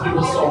might be some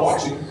people still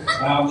watching.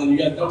 And you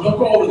got, don't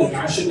go over there.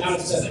 I should not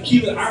have said that.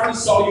 Keelan, I already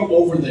saw you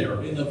over there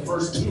in the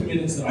first 2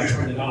 minutes that I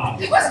turned it on.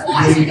 He was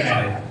watching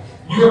it.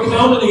 You're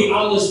commenting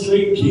on the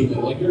stream,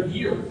 Keelan, like you're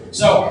here.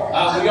 So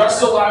we are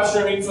still live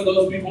streaming for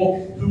those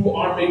people who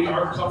maybe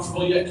aren't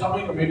comfortable yet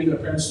coming, or maybe their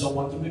parents don't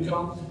want them to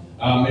come.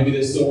 Maybe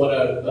they still want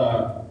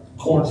to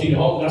quarantine at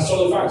home. That's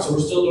totally fine. So we're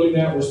still doing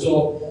that. We're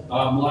still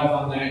live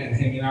on that and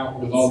hanging out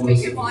with all So those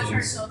we can watch things.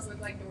 ourselves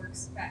look like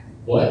dorks back.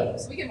 What?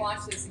 So we can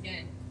watch this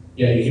again.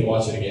 Yeah, you can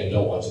watch it again.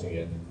 Don't watch it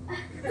again.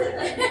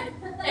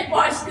 And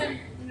watch them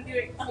do it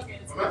again. I'm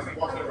actually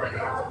watching it right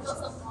now.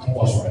 Don't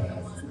watch it right now.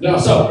 No,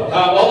 so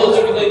all those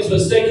different things, but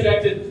stay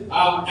connected.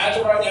 As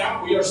of right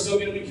now, we are still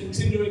going to be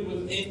continuing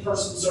with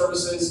in-person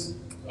services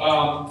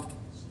from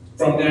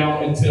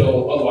now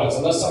until otherwise,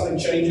 unless something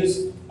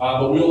changes.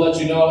 But we'll let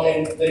you know,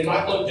 and they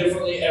might look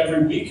differently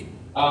every week.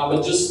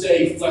 But just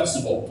stay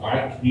flexible. All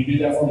right, can you do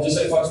that for me? Just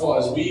stay flexible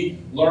as we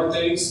learn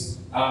things,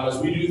 as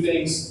we do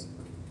things.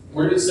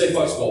 We're going to stay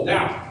flexible.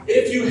 Now,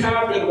 if you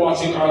have been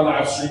watching our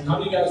live stream, how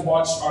many of you guys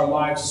watched our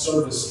live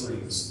service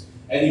streams?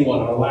 Anyone?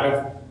 Our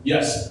live?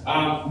 Yes.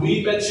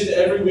 We mentioned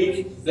every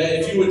week that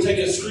if you would take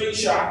a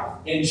screenshot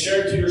and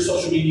share it to your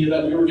social media,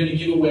 that we were going to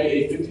give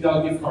away a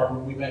 $50 gift card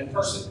when we met in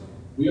person.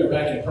 We are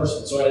back in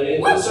person. So at the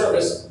end of the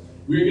service,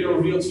 we're going to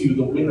reveal to you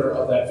the winner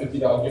of that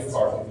 $50 gift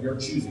card of your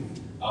choosing.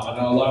 I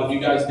know a lot of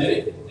you guys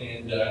did it,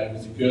 and it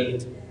was a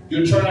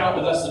good turnout,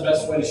 but that's the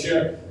best way to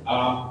share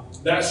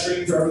that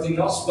stream for everything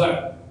else.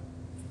 But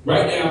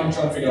right now, I'm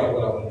trying to figure out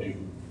what I want to do.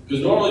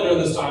 Because normally during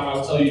this time, I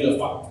would tell you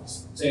to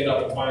stand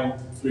up and find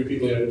 3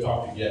 people you haven't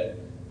talked to yet.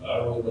 I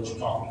don't really want you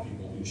talking to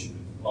people. You should be,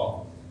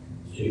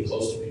 getting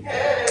close to people.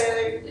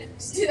 Hey!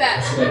 Just do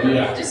that. That's a good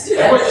idea. Just do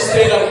that. Everyone just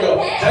stand up and go,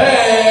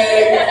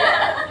 hey!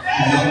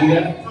 Can you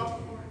do that?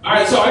 All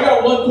right, so I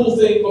got one cool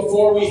thing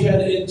before we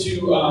head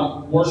into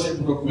worship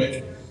real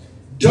quick.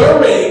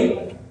 I'm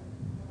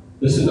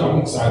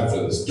excited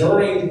for this.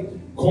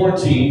 During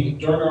quarantine,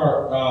 during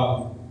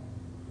our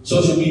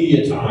social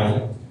media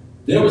time,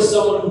 there was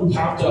someone who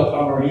popped up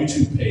on our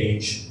YouTube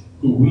page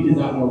who we did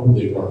not know who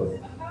they were.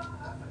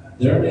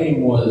 Their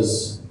name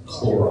was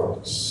Clorox.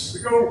 Let's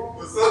go.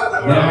 What's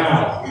up?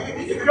 Now,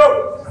 Here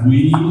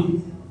we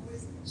go.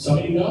 some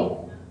of you know,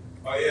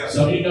 Oh, yeah.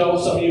 some of you know,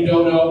 some of you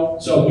don't know.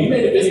 So we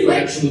made a video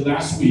actually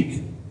last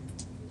week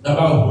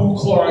about who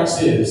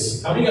Clorox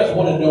is. How many of you guys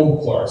want to know who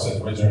Clorox is?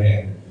 Raise your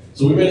hand.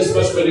 So we made a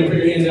special video. Put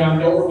your hand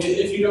down.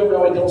 If you don't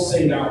know it, don't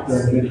say it out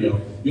during the video.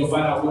 You'll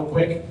find out real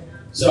quick.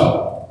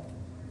 So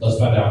let's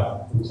find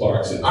out who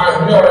Clorox is. All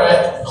right, we are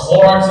at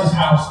Clorox's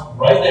house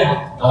right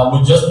now.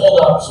 We just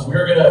pulled up, so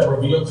we're gonna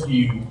reveal to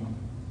you.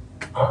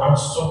 I'm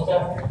so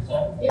excited.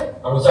 Yeah.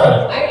 I'm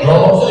excited. I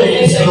Normal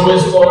please, who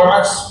is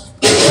Clorox?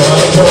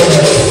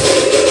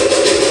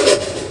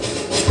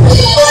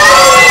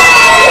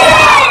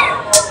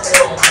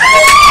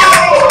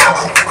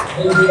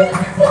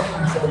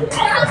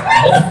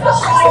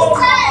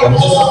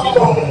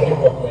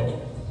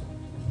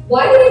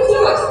 Why did you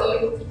Clorox, Chloe?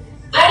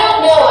 I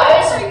don't know. I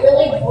was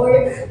really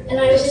bored, and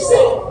I was just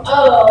like,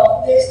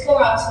 oh, there's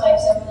Clorox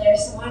wipes over there,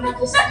 so why not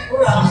just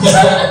Clorox? Did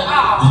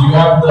you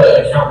have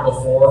the account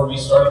before we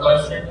started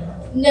live streaming?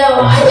 No,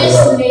 I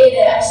just made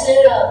it. I set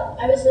it up.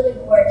 I was really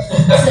bored. So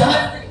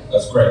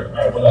That's great. All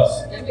right, what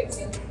else? That makes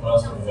sense. What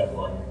else do we have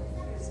for you?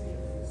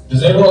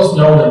 Does anyone else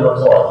know that you're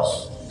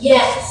Clorox?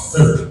 yes,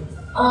 Who?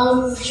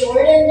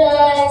 Jordan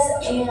does,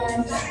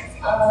 and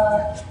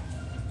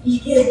you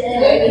did.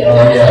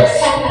 Oh,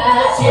 yes. And I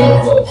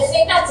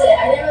think that's it. I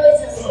didn't really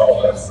tell Oh,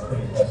 anybody that's else.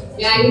 pretty impressive.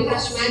 Yeah, you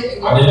Pastor Magic.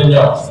 I didn't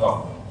know. No,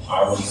 I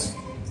was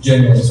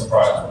genuinely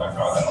surprised when I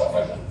found out. I was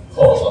like,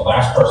 oh, the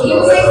last person He I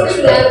was like ever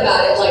freaking out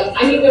about it. Like,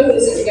 I need to know who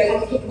this is. You're gonna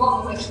have to kick him off.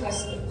 I'm like,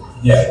 trust me.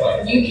 Yeah,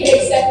 like. You can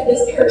accept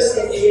this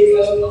person. It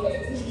is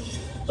okay.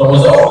 So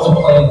was it always a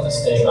plan to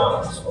stay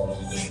anonymous, or was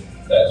it just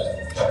that just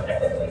kind of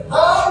happened?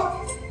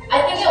 I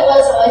think it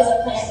was always a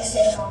plan to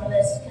stay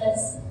anonymous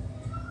because,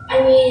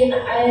 I mean,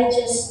 I don't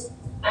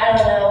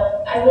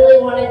know. I really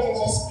wanted to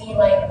just be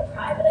like a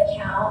private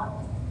account,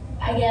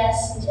 I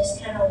guess, and just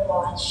kind of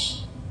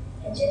watch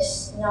and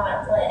just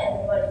not let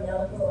everybody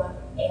know who I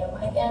am,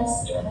 I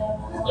guess. Yeah. I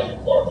don't know. Like a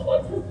Clorox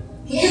wipe.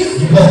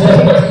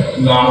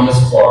 Anonymous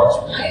Clorox.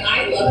 I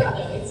love it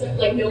though. It's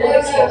like no one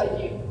expected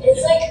you.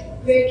 It's like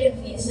very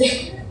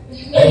confusing.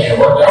 Hey, it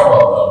worked out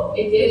well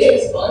It did. It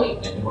was funny.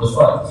 though. It was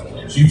fun.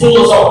 So you fooled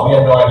us all. We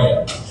had no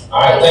idea.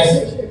 All right,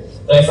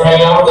 thanks for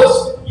hanging out with us.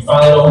 You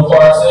finally know who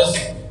Clorox is.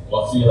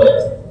 We'll see you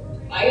later.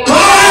 I got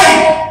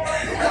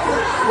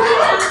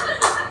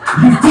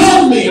You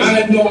fooled me. I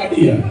had no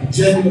idea.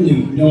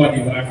 Genuinely no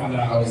idea. When I found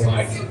out, I was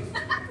like,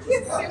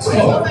 It's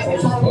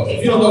Chloe.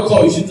 If you don't know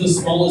Chloe, she's the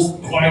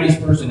smallest,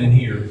 quietest person in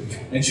here.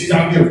 And she's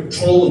out here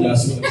trolling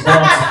us with a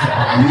Clorox account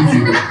on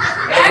YouTube.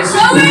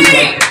 Chloe!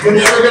 You're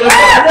never going to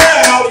find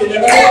out. You're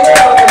never going to find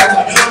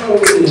out. I don't know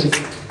what it is.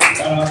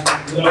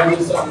 But I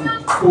was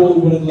something cool.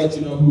 Wanted to let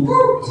you know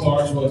who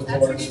Clarks was.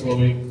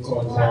 Chloe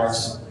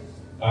Clarks.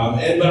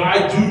 But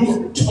I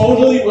do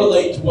totally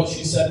relate to what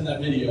she said in that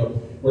video,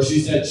 where she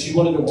said she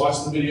wanted to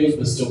watch the videos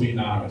but still be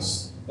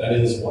anonymous. That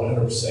is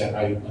 100%.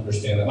 I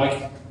understand that.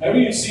 Like, have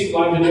you seen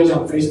live videos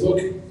on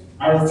Facebook?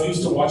 I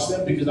refuse to watch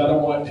them because I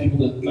don't want people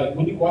to, like,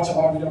 when you watch a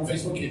live video on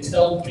Facebook, it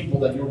tells people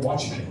that you're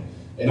watching it.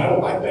 And I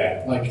don't like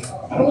that. Like,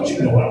 I don't want you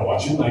to know what I'm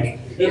watching. Like,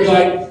 it'd be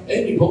like,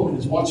 Amy Bowman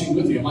is watching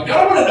with you. I'm like,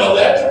 I don't want to know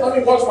that. Let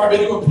me watch my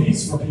video in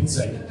peace, for Pete's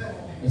sake.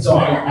 And so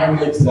I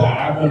relate to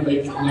that. I'm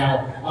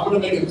gonna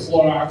make a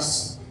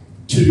Clorox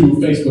 2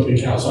 Facebook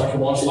account so I can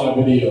watch live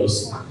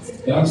videos.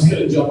 And I'm just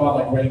gonna jump on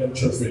like random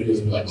church videos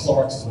and be like,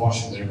 Clorox is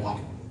watching there. I'm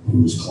like,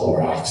 who's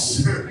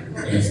Clorox?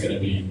 And it's gonna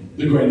be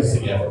the greatest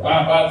thing ever.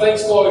 But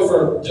thanks, Chloe,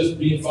 for just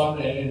being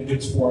fun and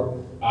good sport.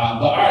 But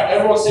all right,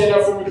 everyone stand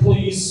up for me,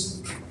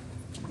 please.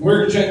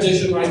 We're gonna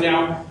transition right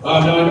now.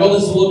 Now I know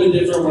this is a little bit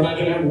different. We're not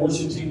gonna have a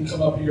worship team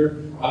come up here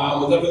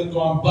with everything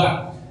going on,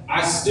 but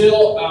I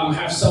still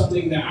have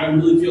something that I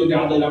really feel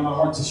God laid on my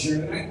heart to share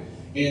tonight.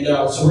 And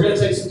so we're going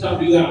to take some time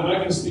to do that. I'm not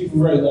going to speak for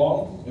very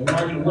long, and we're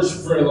not going to worship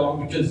for very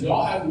long because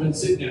y'all haven't been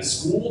sitting at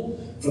school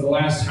for the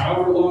last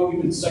however long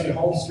you've been stuck at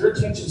home. So your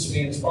attention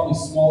span is probably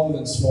smaller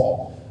than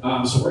small.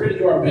 So we're going to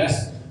do our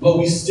best, but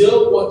we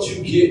still want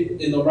to get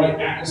in the right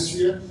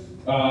atmosphere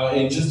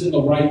and just in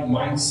the right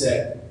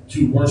mindset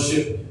to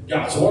worship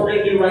God. So what we're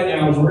going to do right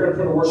now is we're going to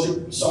put a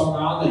worship song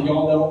on that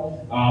y'all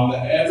know,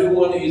 that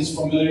everyone is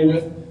familiar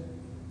with.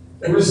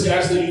 And we're just going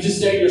to ask that you just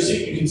stay in your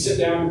seat. You can sit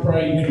down and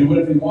pray. You can do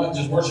whatever you want.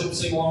 Just worship,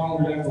 sing along.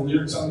 We're going to have the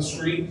lyrics on the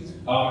screen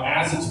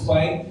as it's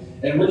playing.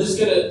 And we're just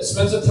going to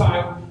spend some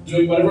time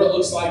doing whatever it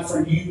looks like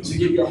for you to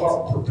get your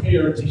heart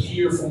prepared to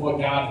hear from what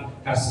God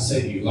has to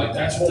say to you. Like,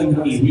 that's what we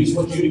want to do. We just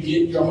want you to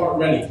get your heart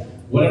ready,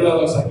 whatever that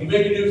looks like. You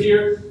may be new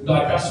here. Be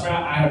like, Pastor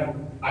Matt,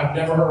 I've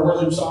never heard a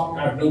worship song.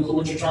 I have no clue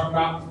what you're talking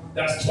about.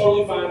 That's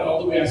totally fine. All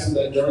that we ask is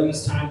that during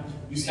this time,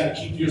 you just kind of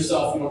keep to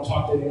yourself. You don't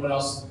talk to anyone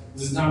else.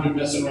 This is time to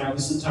mess around.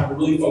 This is time to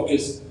really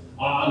focus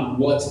on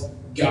what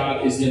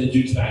God is going to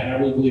do tonight. And I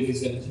really believe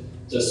He's going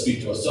to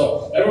speak to us.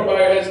 So everyone bow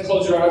your heads and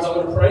close your eyes. I'm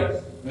going to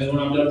pray. And when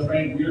I'm done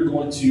praying, we're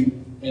going to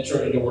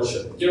enter into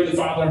worship. Dear Heavenly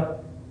Father,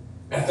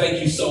 I thank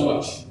you so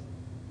much.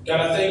 God,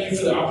 I thank you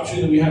for the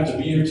opportunity we have to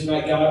be here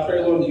tonight. God, I pray,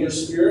 Lord, that your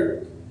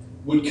Spirit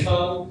would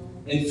come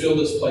and fill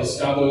this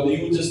place. God, Lord, that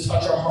you would just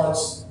touch our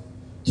hearts,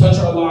 touch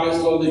our lives,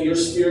 Lord, that your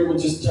Spirit would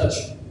just touch.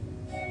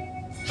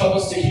 Help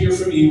us to hear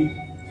from you.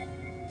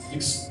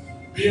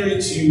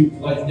 Experience you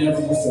like never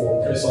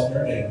before. Praise all in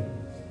your name.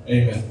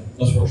 Amen.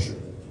 Let's worship.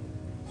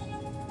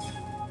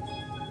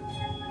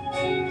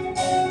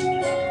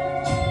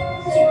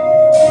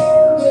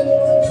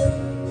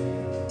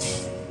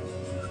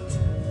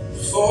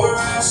 Before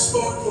I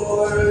spoke a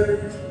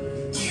word,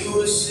 you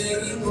were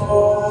singing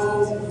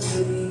over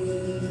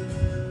me.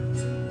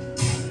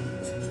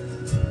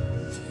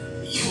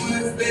 You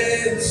have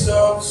been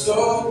so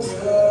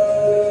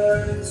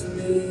good to me.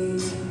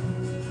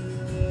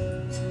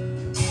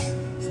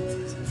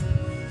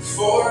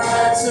 Before I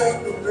took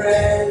a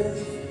breath,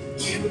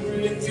 you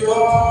breathed your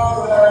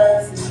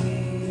life in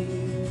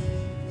me.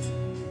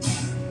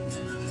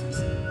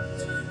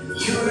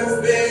 You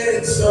have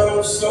been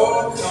so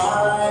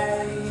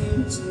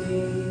kind to me.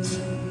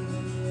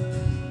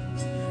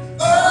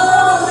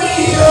 Oh, the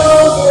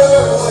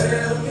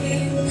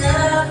overwhelming,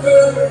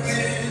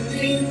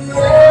 never-ending,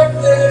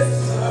 reckless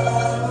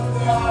love of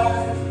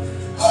God.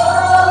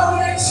 Oh,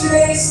 it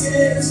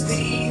chases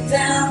me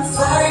down,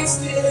 fights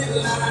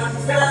till I'm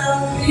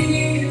found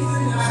me the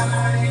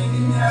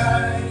 99.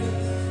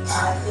 I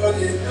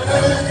couldn't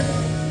earn it,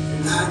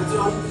 and I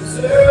don't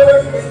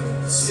deserve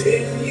it.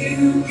 Still,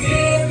 you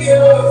give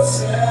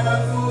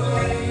yourself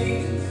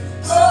away.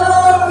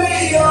 Oh, the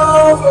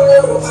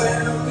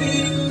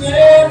overwhelming,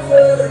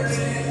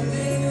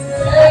 never-ending,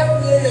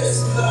 reckless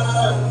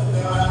love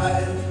of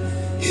God.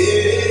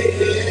 Yeah.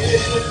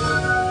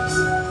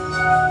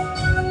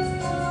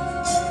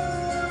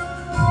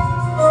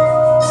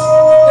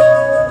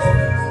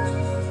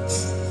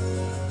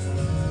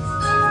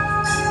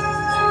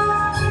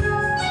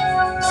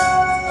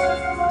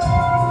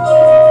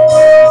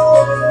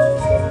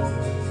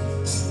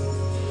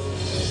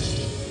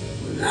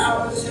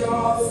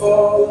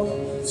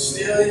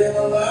 Still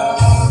your love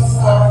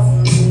fought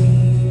for me.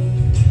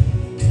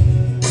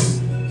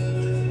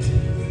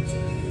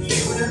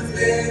 You have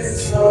been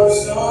so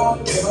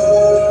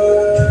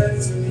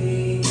good to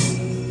me.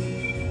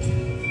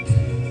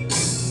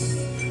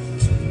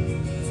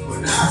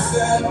 When I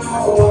said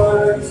no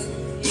words,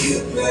 you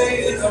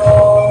played it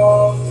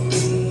all for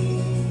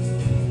me.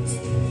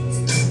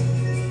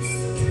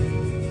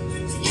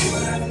 You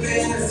have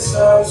been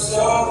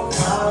so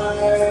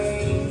kind.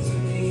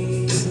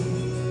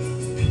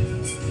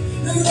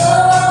 And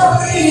all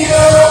the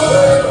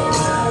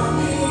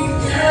overwhelming,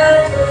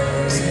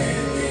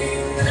 never-ending,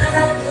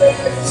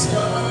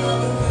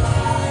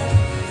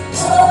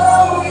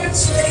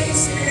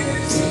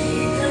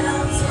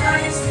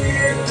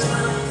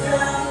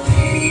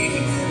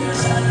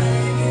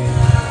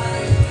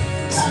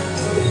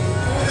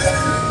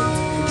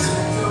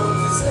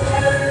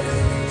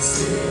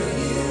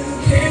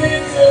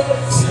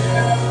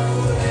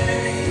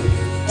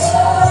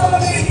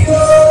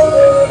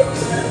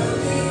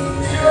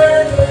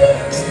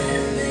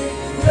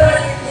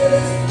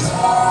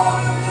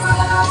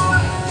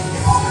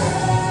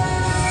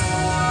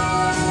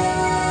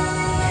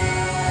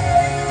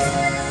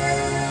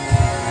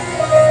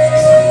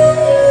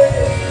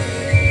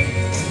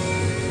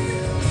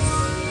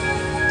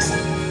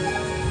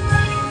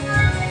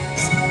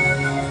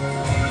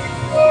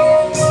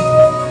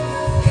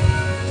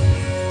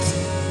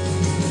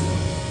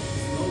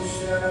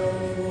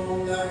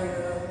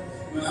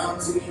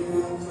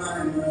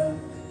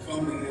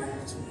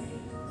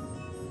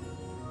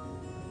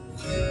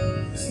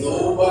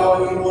 slow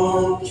while you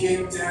won't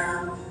kick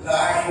down,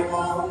 lie you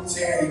won't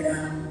tear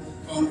down,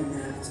 coming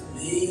after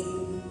me.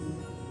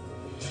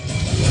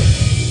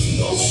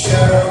 No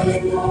shadow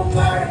you won't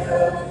light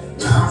up,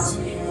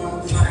 mountain you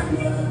won't climb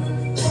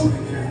up,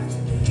 coming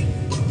after me.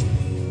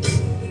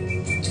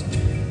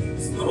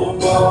 No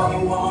wall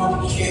you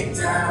won't kick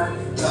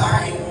down,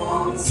 lie you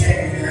won't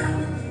tear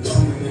down,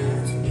 coming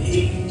after me.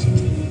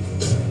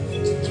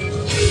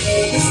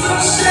 There's no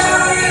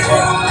shadow you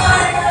won't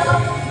light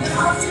up,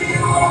 mountain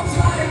you won't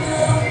climb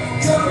up,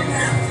 coming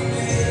after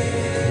me.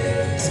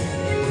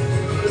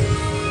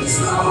 There's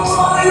no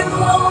wall you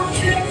won't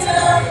kick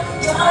down,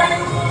 lie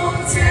you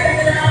won't tear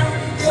down,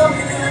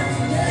 coming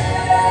after me.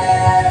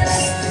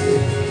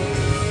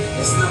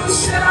 There's no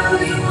shadow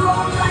you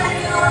won't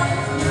light up,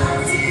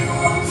 mountain you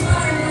won't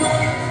climb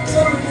up,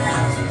 coming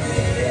after me.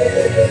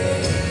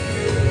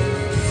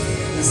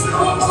 There's no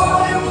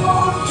wall you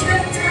won't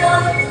kick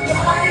down,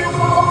 lie you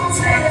won't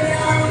tear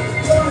down,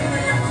 coming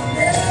after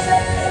me.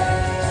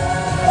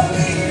 I'll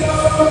be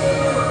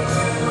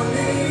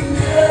overwhelming,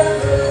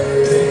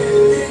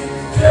 never-ending,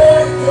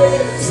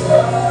 reckless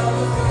love.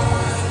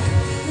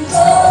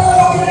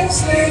 Always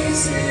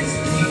chases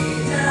me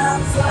down,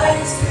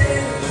 fights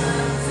till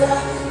I'm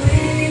found,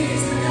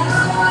 leaves the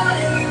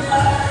night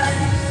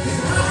line.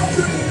 I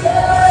could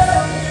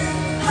love you,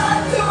 I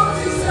don't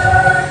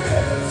deserve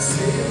it,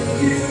 still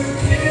you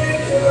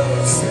give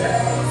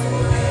yourself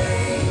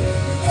away.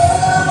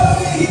 I'll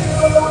be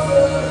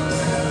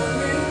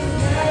overwhelming,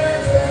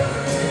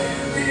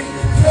 never-ending,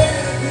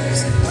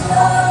 reckless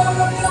love.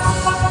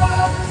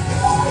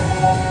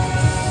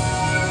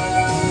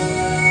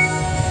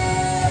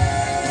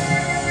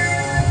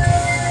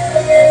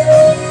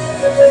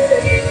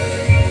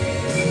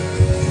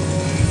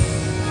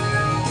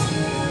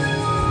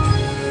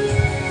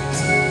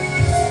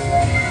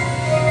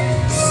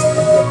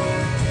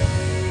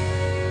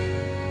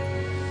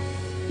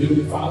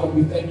 Dear Father,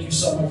 we thank you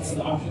so much for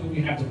the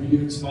opportunity we have to be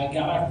here tonight.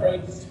 God, I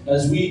pray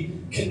as we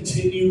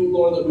continue,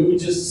 Lord, that we would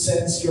just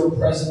sense your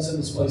presence in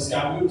this place.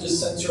 God, we would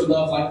just sense your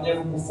love like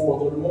never before.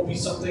 Lord, it won't be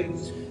something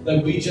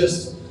that we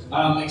just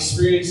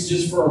experience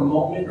just for a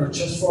moment or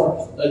just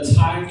for a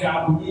time,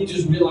 God, but we would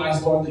just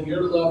realize, Lord, that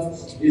your love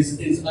is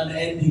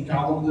unending,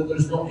 God, Lord, that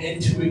there's no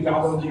end to it,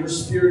 God, Lord, that your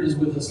spirit is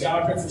with us.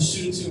 God, I pray for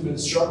students who have been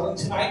struggling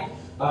tonight,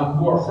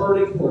 who are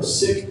hurting, who are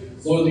sick.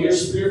 Lord, that your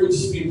spirit would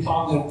just be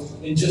upon them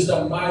in just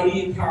a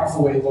mighty and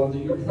powerful way, Lord,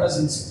 that your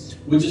presence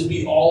would just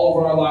be all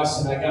over our lives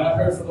tonight. God, I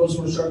pray for those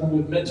who are struggling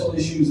with mental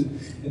issues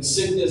and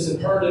sickness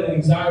and hurt and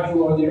anxiety,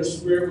 Lord, that your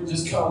spirit would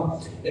just come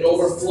and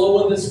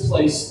overflow in this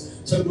place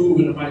to move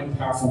in a mighty and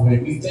powerful way.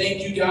 We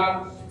thank you,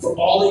 God, for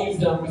all that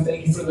you've done. We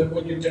thank you for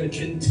what you're going to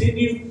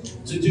continue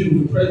to do.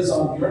 We pray this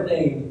on your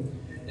name.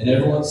 And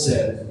everyone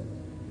said,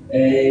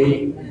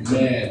 amen,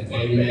 amen,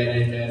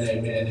 amen,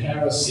 amen.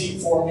 Have a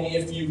seat for me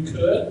if you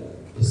could.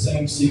 The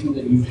same seat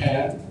that you've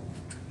had.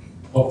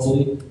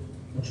 Hopefully,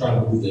 I'll try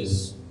to move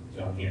this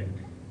down here.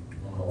 I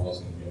don't know how else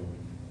can go.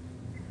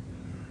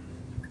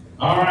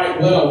 All right,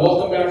 well,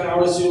 welcome back to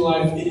Our Student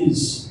Life. It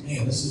is,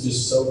 man, this is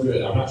just so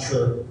good. I'm not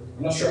sure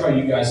how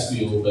you guys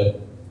feel, but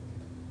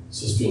this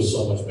just feels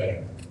so much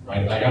better,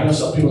 right? Like, I know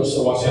some people are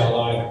still watching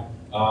online,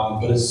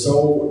 but it's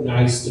so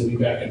nice to be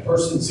back in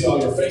person, see all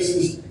your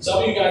faces.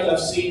 Some of you guys I've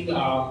seen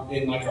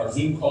in like our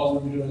Zoom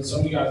calls we've been doing. Some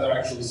of you guys I've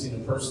actually seen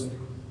in person.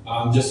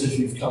 Just if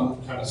you've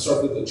come kind of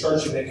served at the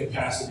church in any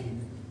capacity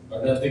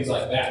or done things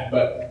like that.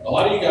 But a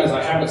lot of you guys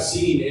I haven't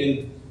seen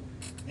in,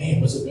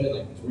 man, what's it been,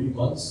 like 3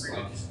 months?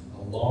 Like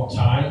a long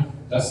time.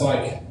 That's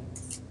like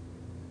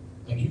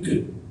you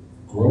could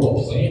grow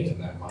a plant in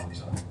that amount of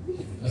time.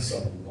 That's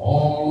a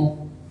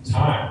long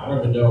time. I don't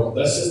even know.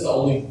 That's just the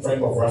only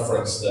frame of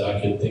reference that I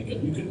could think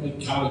of. You could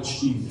make cottage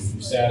cheese if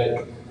you sat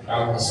it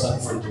out in the sun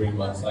for 3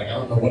 months. Like, I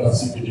don't know what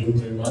else you could do in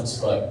 3 months,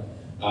 but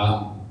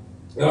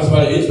that's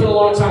about it. It's been a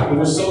long time, but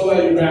we're so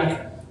glad you're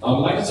back.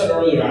 Like I said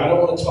earlier, I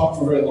don't want to talk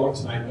for very long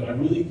tonight, but I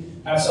really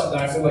have something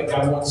I feel like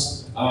God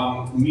wants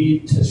me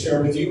to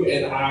share with you.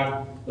 And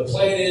the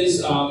plan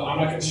is, I'm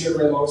not going to share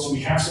very long, so we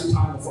have some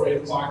time before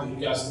 8 o'clock that you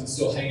guys can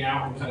still hang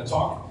out and kind of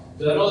talk.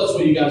 Because I know that's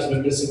what you guys have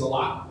been missing a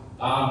lot.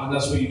 And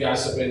that's what you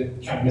guys have been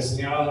kind of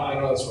missing out on. I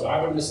know that's what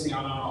I've been missing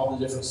out on, all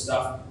the different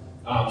stuff.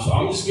 So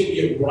I'm just going to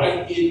get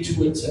right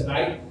into it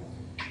tonight.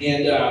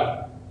 And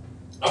I'm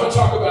going to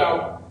talk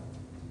about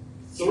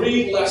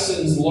 3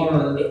 lessons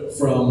learned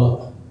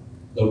from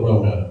the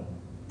Rona.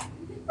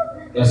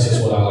 That's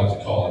just what I like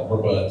to call it.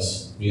 We're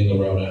buds, me and the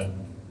Rona.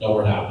 No,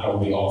 we're not. That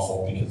would be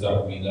awful because that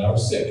would mean that I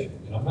was sick.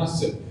 And I'm not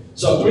sick.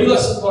 So 3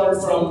 lessons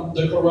learned from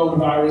the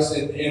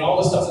coronavirus and all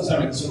the stuff that's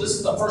happening. So this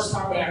is the first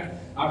time back.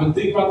 I've been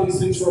thinking about these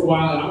things for a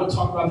while, and I'm going to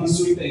talk about these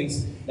 3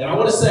 things. And I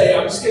want to say,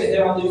 I'm just going to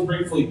hit on these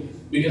briefly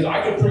because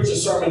I could preach a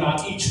sermon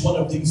on each one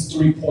of these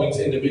 3 points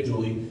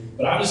individually.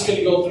 But I'm just going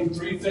to go through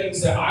 3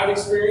 things that I've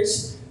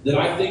experienced that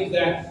I think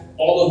that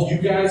all of you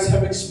guys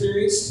have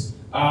experienced.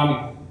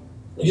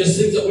 Just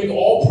things that we've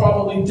all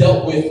probably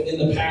dealt with in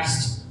the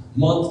past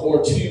month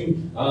or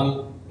 2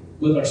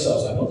 with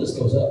ourselves. I know this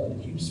goes up, but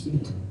it keeps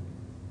spinning.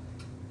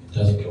 It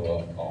doesn't go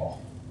up at all.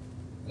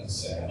 That's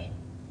sad.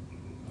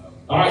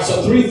 All right,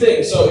 so 3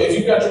 things. So if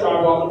you've got your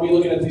Bible, I'm going to be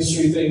looking at these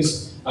 3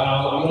 things.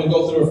 I'm going to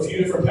go through a few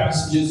different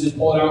passages. Just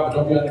pull it out, but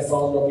don't be on your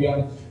phone. Don't be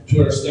on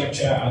Twitter,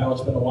 Snapchat. I know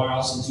it's been a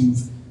while since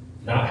you've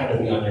not had to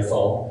be on your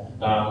phone.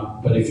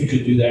 But if you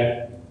could do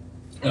that,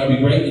 that'd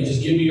be great. And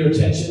just give me your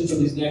attention for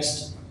these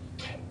next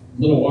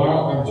little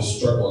while. I'm just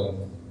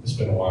struggling. It's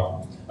been a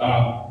while.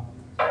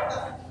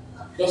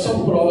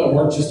 Someone put all that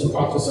work just to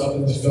prop this up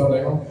and just fell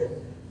down?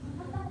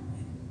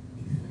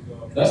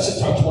 That's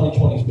just how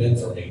 2020's been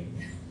for me.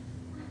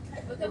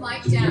 Put the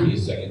mic Just give down. me a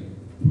second.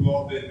 We've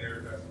all been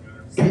there,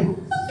 Pastor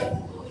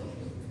Matt.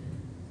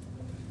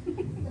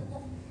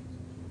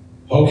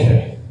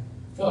 Okay.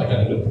 I feel like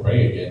I need to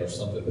pray again or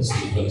something. This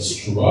has been a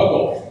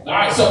struggle. All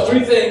right, so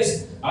 3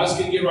 things. I'm just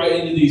going to get right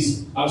into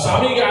these. So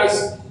how many of you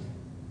guys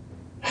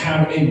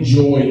have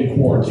enjoyed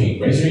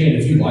quarantine? Raise your hand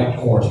if you like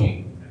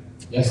quarantine.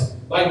 Yes?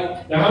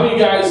 Now how many of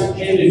you guys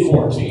hated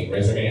quarantine?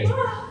 Raise your hand.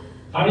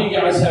 How many of you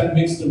guys have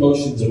mixed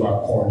emotions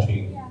about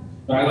quarantine?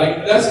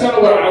 Right, that's kind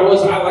of where I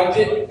was. I liked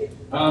it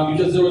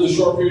because there was a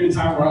short period of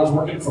time where I was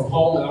working from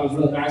home, and that was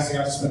really nice. I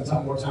got to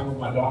spend more time with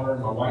my daughter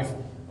and my wife,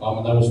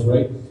 and that was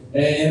great.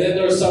 And then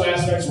there were some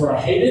aspects where I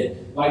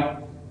hated, like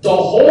the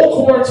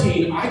whole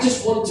quarantine. I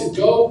just wanted to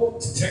go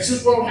to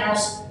Texas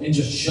Roadhouse and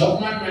just shove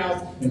my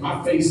mouth and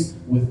my face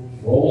with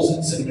rolls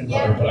and cinnamon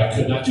butter, but I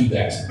could not do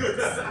that.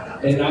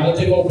 And now that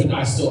they've opened,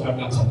 I still have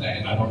not done that,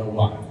 and I don't know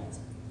why.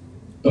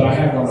 But I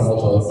have gone to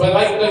hotels. But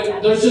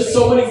like, there's just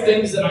so many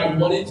things that I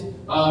wanted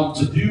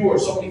to do, or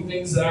so many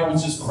things that I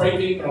was just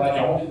craving, or like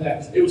I wanted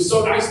that. It was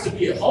so nice to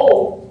be at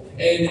home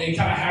and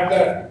kind of have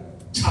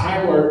that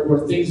time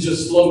where things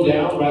just slowed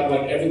down, right?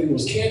 Like everything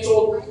was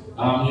canceled.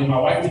 My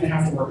wife didn't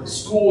have to work at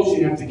school. She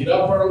didn't have to get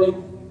up early.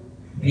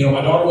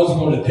 My daughter wasn't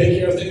going to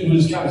daycare. Things were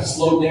just kind of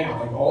slowed down.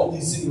 Like all of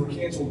these things were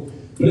canceled.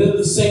 But at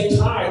the same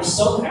time,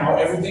 somehow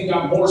everything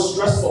got more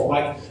stressful.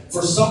 Like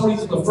for some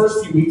reason, the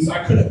first few weeks,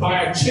 I couldn't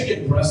buy a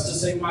chicken breast to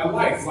save my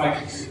life.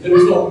 Like there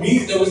was no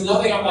meat, there was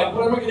nothing. I'm like,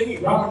 what am I going to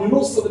eat? Ramen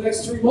noodles for the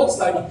next 3 months?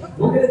 Like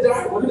we're going to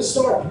die. We're going to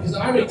starve because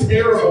I'm a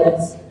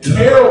terrible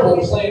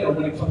planner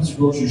when it comes to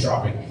grocery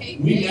shopping.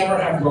 We never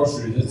have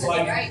groceries. It's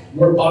like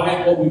we're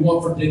buying what we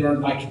want for dinner,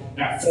 like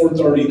at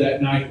 4:30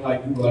 that night.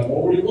 Like we were like,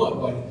 well, what do you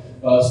want?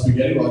 Like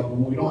spaghetti. We're like, well,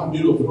 we don't have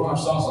noodles. We don't have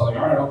sauce. I'm like,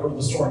 all right, I'll go to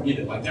the store and get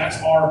it. Like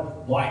that's our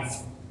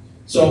life.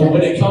 So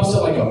when it comes to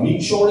like a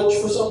meat shortage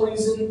for some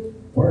reason,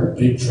 we're in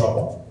big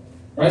trouble.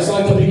 Right? So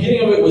like the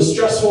beginning of it was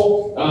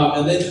stressful,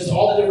 and then just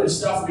all the different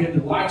stuff. We had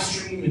to live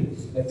stream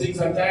and things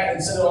like that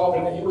and set it all,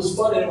 and it was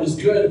fun and it was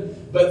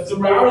good. But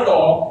throughout it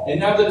all,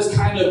 and now that it's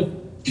kind of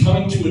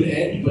coming to an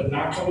end, but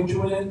not coming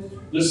to an end,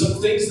 there's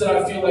some things that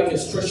I feel like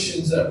as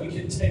Christians that we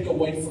can take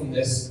away from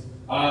this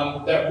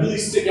that really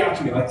stick out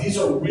to me. Like these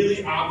are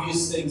really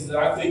obvious things that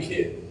I think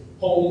hit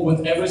home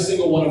with every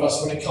single one of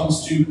us when it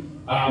comes to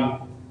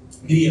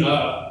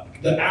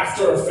the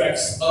after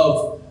effects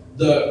of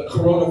the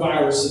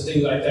coronavirus and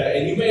things like that.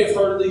 And you may have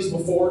heard these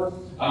before,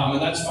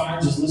 and that's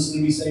fine. Just listen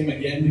to me say them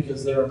again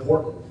because they're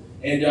important.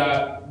 And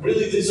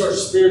really, these are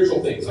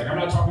spiritual things. Like I'm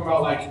not talking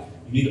about like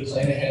you need to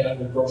plan ahead on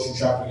your grocery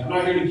shopping. I'm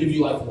not here to give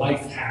you like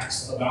life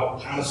hacks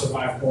about how to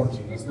survive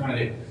quarantine. That's not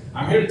it.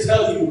 I'm here to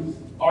tell you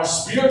our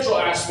spiritual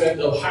aspect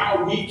of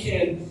how we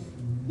can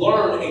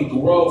learn and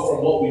grow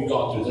from what we've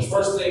gone through. The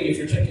first thing, if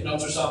you're taking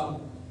notes or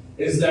something,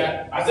 is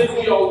that I think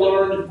we all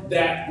learned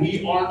that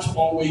we aren't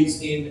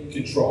always in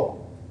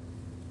control.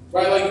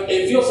 Right? Like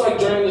it feels like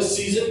during this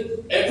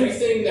season,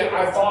 everything that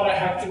I thought I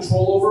had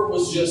control over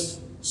was just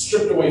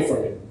stripped away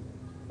from you.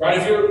 Right?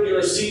 If you're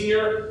a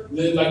senior,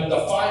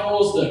 the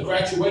finals, the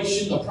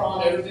graduation, the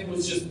prom, everything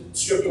was just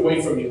stripped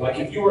away from you. Like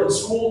if you were in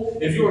school,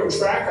 if you were in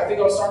track, I think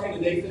I was talking to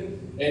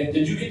Nathan, and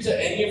did you get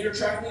to any of your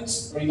track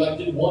meets? Or you like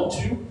did 1,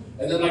 2,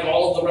 and then like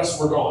all of the rest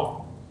were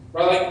gone.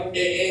 Right? Like and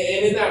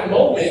in that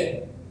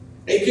moment,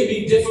 it can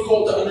be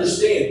difficult to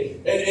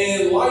understand. And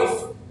in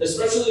life,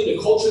 especially in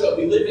the culture that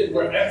we live in,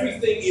 where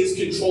everything is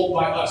controlled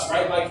by us,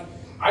 right? Like,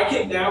 I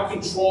can now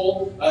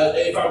control,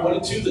 if I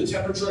wanted to, the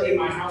temperature in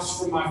my house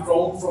from my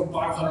phone from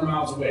 500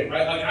 miles away,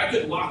 right? Like, I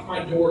could lock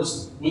my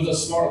doors with a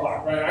smart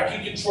lock, right? I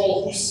can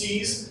control who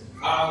sees.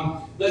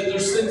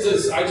 There's things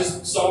that, I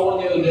just saw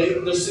one the other day,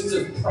 there's things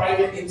of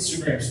private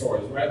Instagram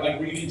stories, right? Like,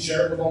 where you can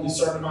share it with only a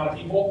certain amount of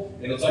people,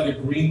 and it's like a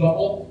green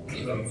bubble.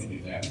 You know, you can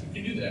do that.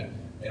 You can do that.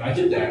 And I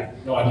did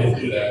that. No, I didn't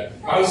do that.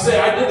 I was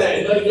saying I did that,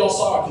 and none of y'all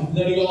saw it because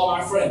none of y'all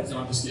are my friends. No,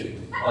 I'm just kidding.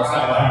 That's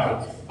not what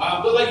happened.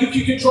 But like you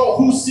can control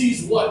who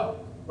sees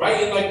what,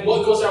 right? And like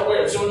what goes out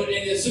where. So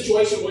in a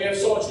situation where we have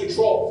so much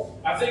control,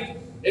 I think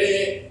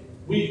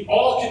we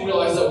all can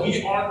realize that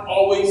we aren't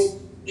always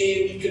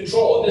in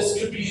control. And this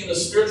could be in the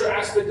spiritual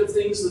aspect of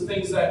things, the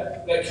things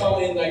that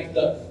come in like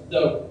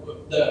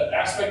the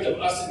aspect of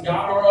us and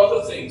God or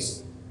other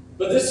things.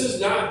 But this is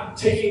not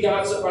taking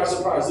God by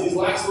surprise. These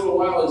last little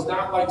while is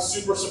not like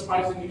super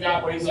surprising to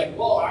God where he's like,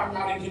 well, I'm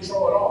not in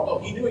control at all. No,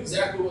 he knew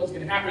exactly what was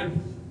going to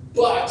happen.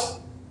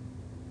 But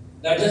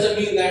that doesn't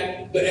mean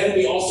that the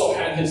enemy also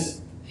had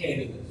his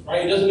hand in this,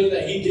 right? It doesn't mean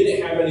that he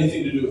didn't have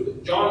anything to do with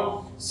it.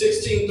 John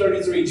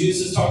 16:33,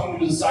 Jesus is talking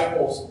to the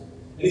disciples.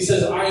 And he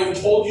says, I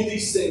have told you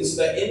these things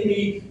so that in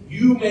me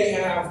you may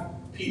have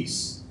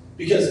peace.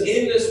 Because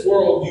in this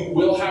world you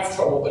will have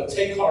trouble, but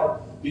take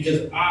heart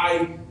because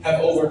I have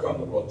overcome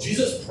the world.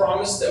 Jesus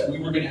promised that we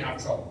were going to have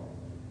trouble.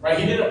 Right?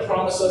 He didn't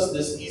promise us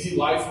this easy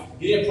life.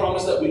 He didn't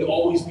promise that we'd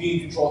always be in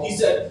control. He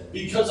said,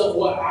 because of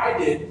what I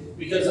did,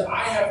 because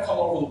I have come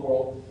over the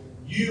world,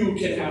 you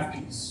can have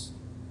peace.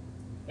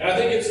 And I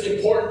think it's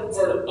important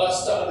for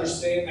us to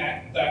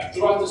understand that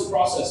throughout this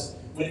process,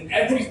 when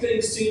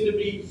everything seemed to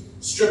be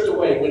stripped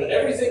away, when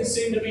everything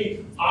seemed to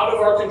be out of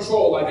our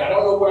control, like I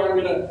don't know where I'm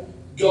going to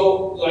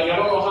go, like I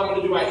don't know how I'm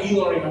going to do my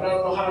e-learning, I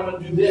don't know how I'm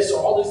going to do this,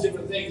 or all these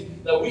different things,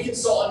 that we can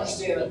still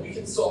understand that we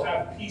can still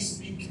have peace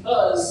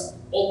because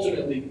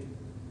ultimately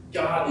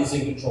God is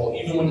in control,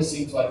 even when it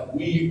seems like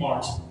we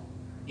aren't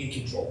in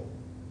control.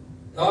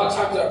 A lot of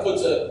times that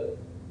puts a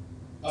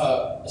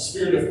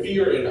spirit of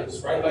fear in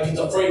us, right? Like it's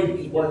afraid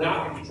because we're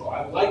not in control.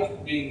 I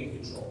like being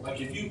in control.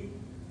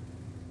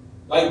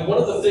 Like one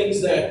of the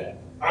things that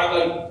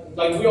I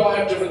like we all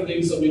have different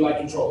things that we like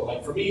control.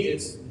 Like for me,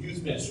 it's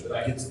youth ministry.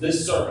 Like it's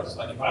this service.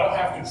 Like if I don't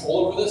have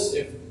control over this,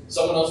 if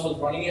someone else was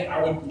running it,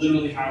 I would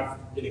literally have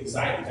an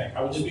anxiety attack.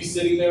 I would just be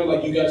sitting there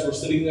like you guys were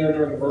sitting there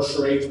during the verse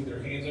charades with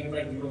your hands on your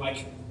back, and you were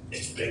like,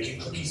 it's baking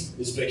cookies,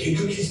 it's baking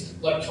cookies.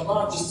 Like, come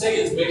on, just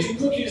say it, it's baking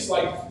cookies.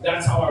 Like,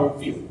 that's how I would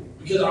feel.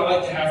 Because I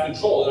like to have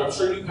control, and I'm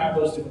sure you have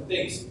those different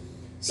things.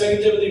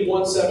 2 Timothy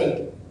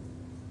 1:7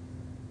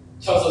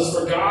 tells us,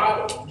 for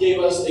God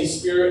gave us a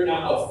spirit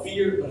not of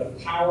fear, but of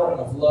power and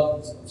of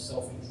love and of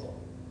self-control.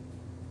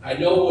 I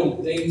know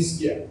when things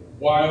get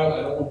wild,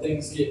 I know when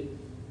things get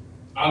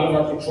out of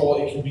our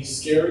control, it can be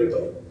scary,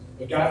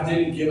 but God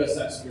didn't give us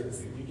that spirit of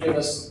fear. He gave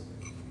us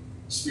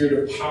a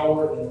spirit of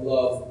power and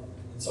love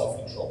and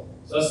self-control.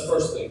 So that's the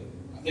first thing.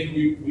 I think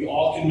we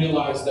all can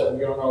realize that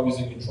we aren't always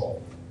in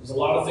control. There's a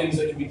lot of things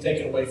that can be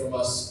taken away from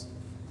us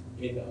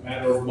in a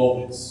matter of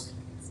moments.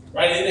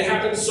 Right? And it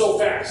happens so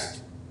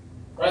fast.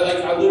 Right?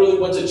 Like I literally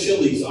went to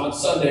Chili's on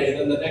Sunday,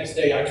 and then the next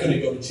day I couldn't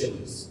go to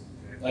Chili's.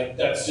 Like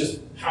that's just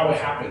how it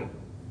happened.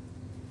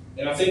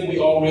 And I think we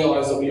all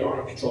realize that we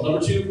are in control. Number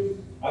two,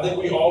 I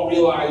think we all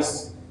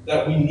realize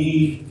that we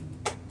need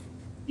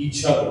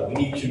each other. We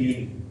need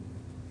community.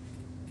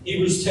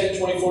 Hebrews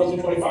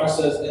 10:24-25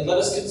 says, and let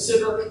us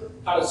consider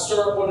how to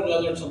stir up one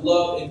another to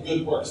love and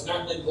good works,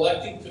 not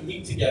neglecting to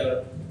meet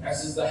together,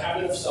 as is the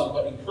habit of some,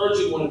 but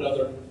encouraging one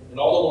another, and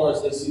all the more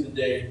as they see the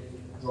day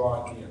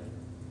drawing near.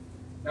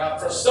 Now,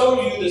 for some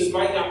of you, this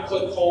might not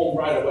click home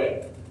right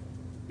away,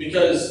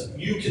 because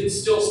you can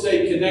still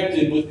stay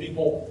connected with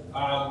people,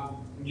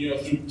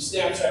 through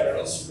Snapchat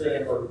or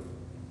Instagram or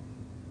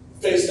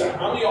FaceTime.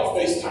 How many of y'all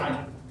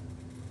FaceTime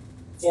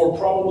for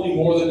probably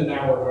more than an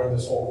hour during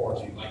this whole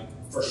quarantine? Like,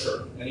 for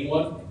sure.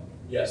 Anyone?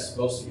 Yes,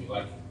 most of you.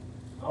 Like,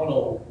 I don't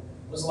know.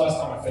 When was the last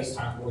time I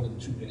FaceTimed more than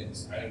 2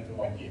 minutes? I have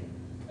no idea.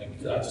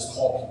 Like, I just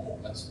call people.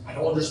 I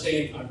don't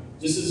understand.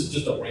 This is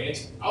just a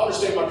rant. I don't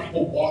understand why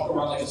people walk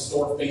around like a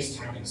store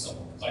FaceTiming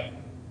someone. It's like,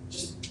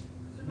 just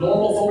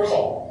normal phone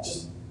call.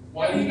 Just,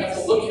 why do you have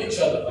to look at each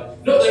other?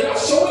 Like, no, they're not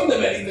showing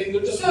them anything.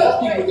 They're just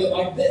walking with it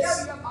like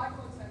this.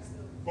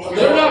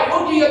 They're not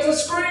looking at the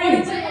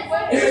screen.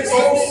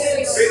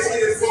 Basically,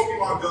 it's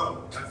Pokemon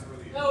Go. That's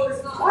really. No,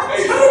 it's not.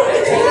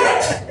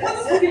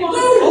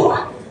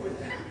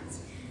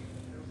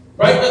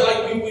 Right? But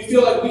like we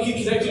feel like we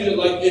can connect you to,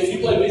 like, if you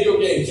play video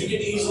games, you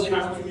can easily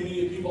have a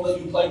community of people that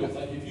you play with.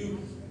 Like if you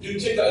do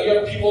TikTok, you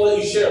have people that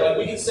you share. Like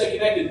we can stay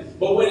connected.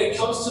 But when it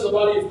comes to the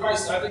body of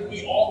Christ, I think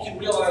we all can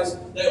realize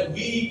that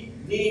we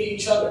need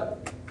each other.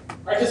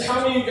 Right? Because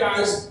how many of you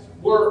guys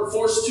were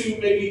forced to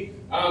maybe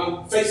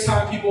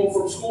FaceTime people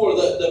from school, or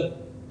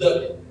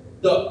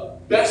the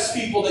best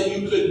people that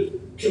you could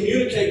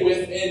communicate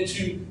with and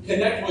to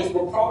connect with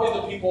were probably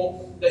the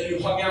people that you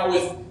hung out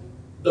with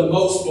the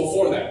most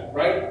before that,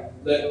 right?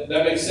 That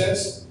makes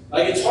sense?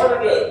 Like it's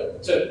harder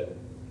to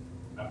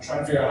I'm trying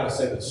to figure out how to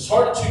say this. It's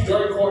harder to,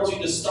 during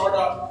quarantine, to start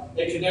up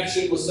a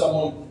connection with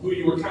someone who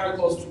you were kind of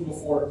close to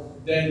before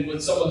than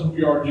with someone who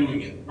you are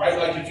doing it, right?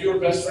 Like if you're a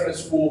best friend at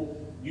school,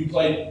 you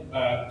played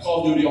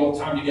Call of Duty all the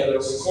time together.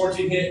 When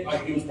quarantine hit,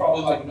 like it was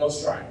probably like no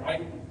strike,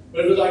 right?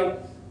 But it was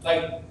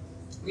like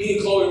me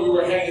and Chloe, we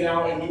were hanging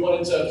out and we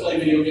wanted to play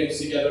video games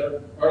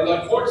together. Or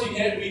like quarantine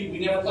hit, we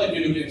never played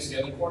video games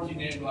together. Quarantine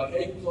hit, we're like,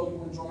 hey, Chloe, you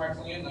want to join my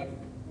clan? Like,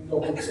 we go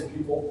with some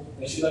people.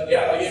 And she's like,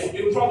 yeah, like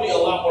it was probably a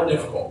lot more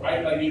difficult,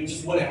 right? Like it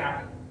just wouldn't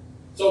happen.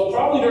 So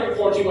probably during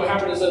quarantine, what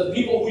happened is that the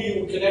people who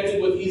you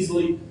connected with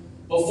easily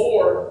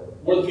before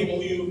were the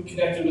people who you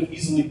connected with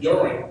easily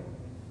during.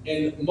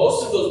 And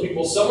most of those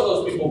people, some of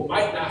those people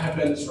might not have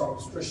been the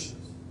strongest Christians.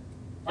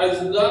 Right?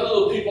 None of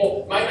those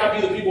people might not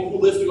be the people who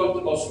lift you up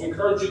the most, who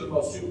encourage you the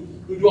most, who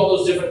do all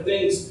those different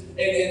things.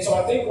 And so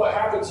I think what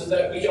happens is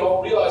that we can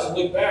all realize and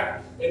look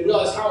back and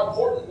realize how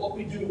important what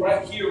we do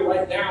right here,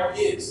 right now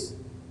is.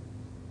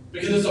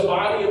 Because it's a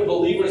body of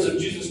believers of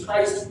Jesus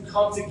Christ who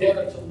come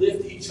together to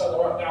lift each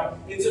other up. Now,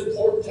 it's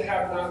important to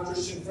have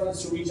non-Christian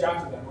friends to reach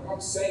out to them. I'm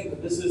not saying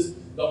that this is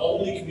the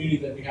only community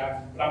that we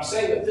have, but I'm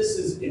saying that this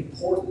is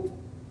important.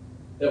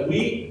 That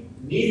we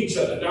need each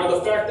other. Now,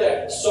 the fact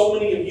that so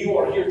many of you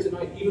are here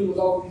tonight, even with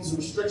all of these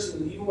restrictions,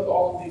 and even with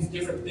all of these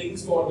different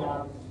things going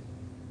on,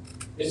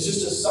 it's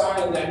just a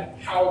sign that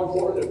how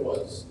important it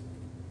was.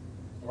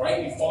 All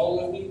right, you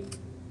follow with me?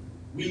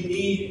 We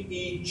need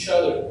each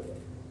other.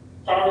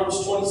 Proverbs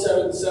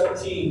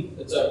 27:17,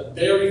 it's a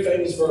very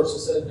famous verse. It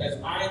says,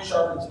 as iron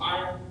sharpens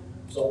iron,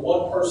 so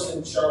one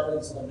person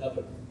sharpens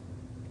another.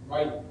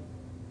 Right?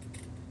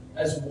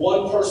 As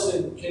one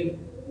person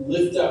can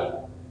lift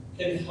up,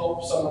 can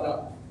help someone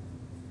up.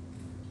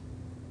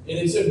 And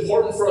it's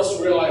important for us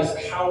to realize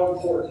how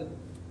important,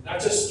 not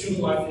just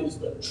student life is,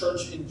 but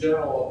church in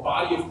general, a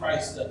body of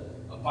Christ,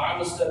 a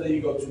Bible study that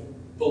you go to,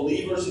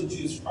 believers in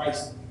Jesus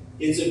Christ,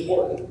 is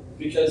important.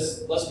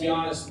 Because, let's be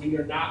honest, when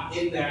you're not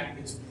in that,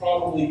 it's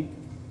probably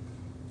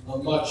a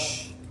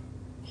much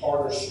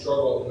harder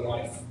struggle in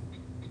life.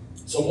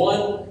 So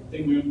one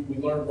thing we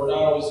learned, we're not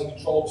always in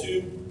control.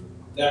 Two,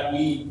 that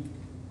we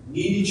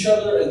need each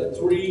other. And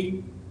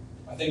three,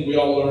 I think we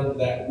all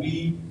learned that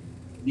we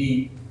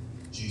need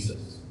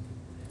Jesus.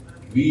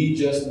 We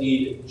just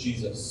need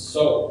Jesus.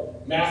 So,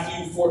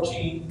 Matthew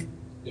 14,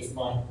 if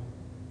my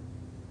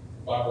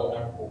Bible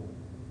app will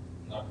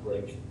not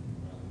break,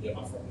 I'll get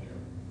my phone here.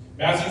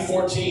 Matthew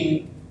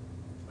 14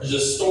 is a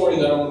story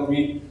that I want to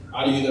read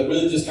out of you that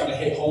really just kind of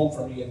hit home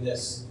for me in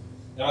this.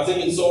 And I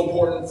think it's so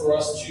important for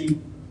us to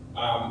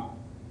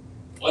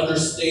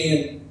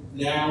understand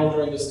now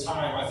during this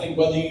time. I think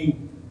whether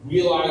you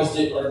realized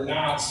it or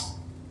not,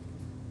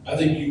 I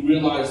think you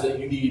realize that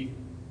you need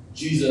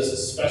Jesus,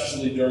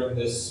 especially during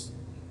this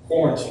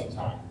quarantine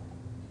time.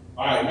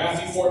 All right,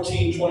 Matthew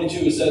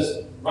 14:22, it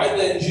says, right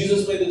then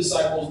Jesus made the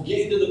disciples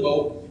get into the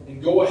boat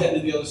and go ahead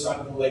to the other side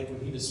of the lake when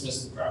he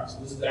dismissed the crowd. So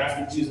this is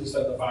after Jesus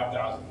fed the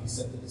 5,000. He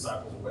sent the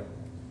disciples away.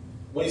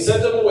 When he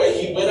sent them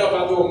away, he went up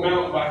onto a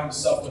mountain by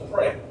himself to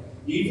pray.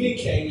 Evening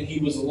came and he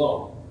was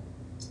alone.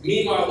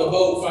 Meanwhile, the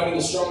boat, finding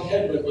a strong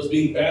headwind, was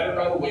being battered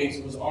by the waves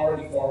and was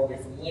already far away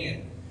from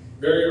land.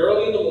 Very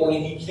early in the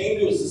morning, he came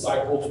to his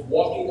disciples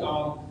walking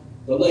on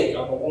the lake,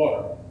 on the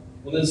water.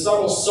 When the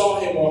disciples saw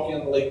him walking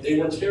on the lake, they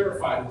were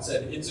terrified and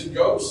said, "It's a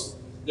ghost."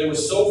 They were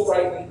so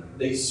frightened,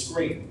 they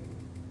screamed.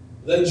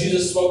 Then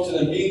Jesus spoke to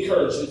them, "Be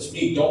encouraged, it's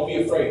me, don't be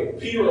afraid."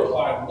 Peter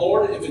replied,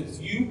 "Lord, if it's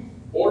you,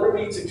 order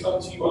me to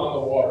come to you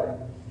on the water."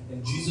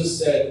 And Jesus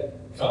said,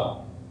 "Come."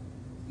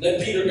 Then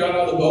Peter got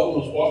out of the boat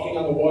and was walking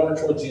on the water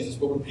toward Jesus.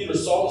 But when Peter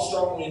saw the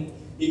strong wind,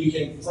 he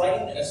became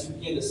frightened. As he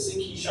began to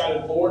sink, he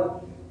shouted, "Lord,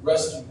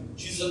 rescue me."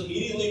 Jesus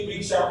immediately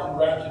reached out and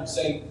grabbed him,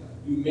 saying,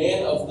 "You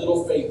man of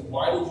little faith,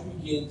 why did you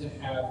begin to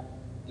have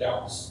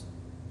doubts?"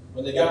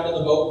 When they got into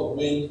the boat,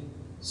 the wind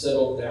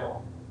settled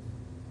down.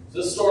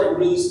 This story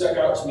really stuck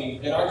out to me,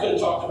 and I could have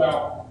talked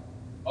about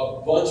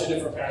a bunch of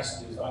different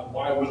passages on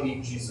why we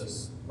need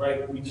Jesus,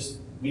 right? We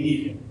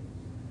need him.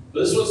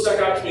 But this one stuck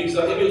out to me because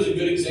I think it was a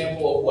good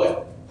example of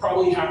what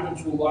probably happened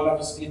to a lot of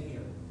us in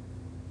here.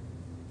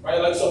 Right?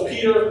 Like, so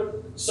Peter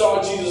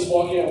saw Jesus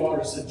walking on water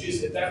and said,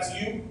 "Jesus, if that's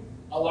you,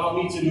 allow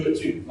me to do it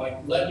too. Like,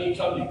 let me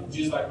come to you."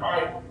 Jesus like, "All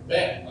right,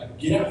 bet. Like,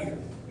 get out here."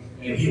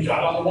 And he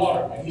got on the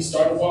water and he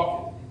started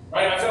walking.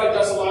 Right? I feel like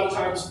that's a lot of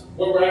times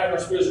where we're at in our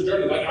spiritual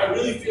journey. Like, I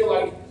really feel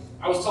like,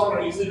 I was telling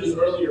our youth leaders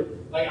earlier,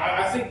 like,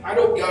 I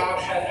know God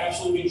had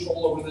absolute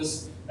control over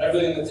this,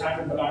 everything that's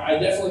happened, but I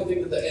definitely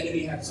think that the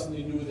enemy had something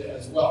to do with it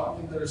as well. I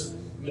think there's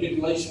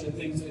manipulation and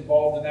things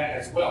involved in that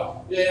as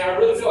well. Yeah, I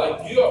really feel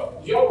like, do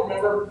y'all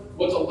remember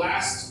what the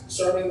last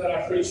sermon that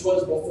I preached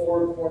was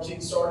before quarantine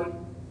started?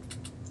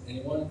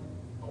 Anyone?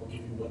 I will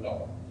give you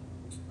 $1.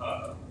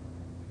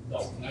 No,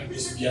 not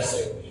just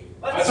guessing.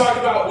 I talked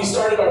about, we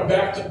started our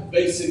Back to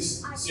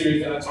Basics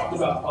series, and I talked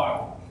about the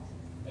Bible.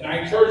 And I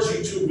encourage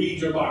you to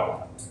read your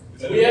Bible.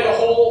 And we had a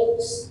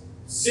whole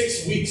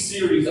 6-week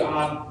series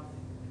on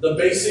the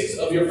basics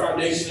of your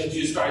foundation of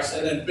Jesus Christ,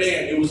 and then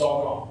bam, it was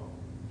all gone.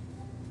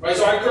 Right,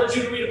 so I encourage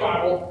you to read the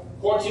Bible.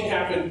 Quarantine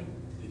happened.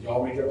 Did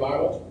y'all read your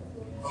Bible?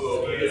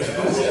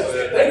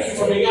 Thank you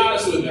for being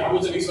honest with me. I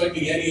wasn't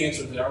expecting any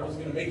answer there. I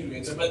wasn't going to make you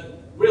answer, but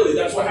really,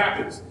 that's what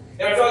happens.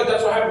 And I feel like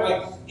that's what happened.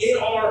 Like, in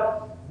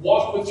our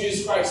walk with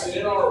Jesus Christ and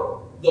in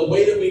the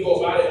way that we go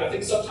about it, I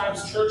think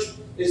sometimes church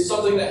is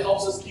something that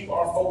helps us keep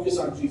our focus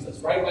on Jesus,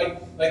 right?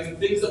 Like the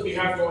things that we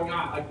have going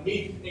on, like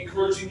me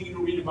encouraging you to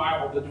read the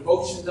Bible, the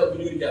devotions that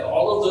we do together,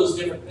 all of those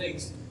different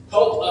things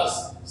help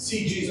us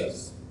see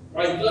Jesus,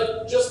 right?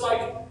 Just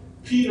like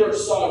Peter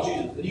saw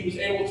Jesus, and he was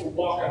able to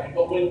walk on him.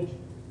 But when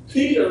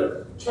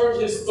Peter turned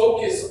his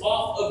focus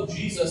off of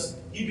Jesus,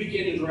 he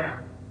began to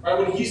drown. Right?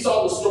 When he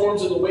saw the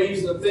storms and the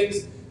waves and the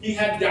things, he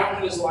had doubt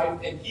in his life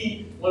and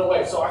he went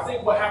away. So I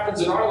think what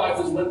happens in our life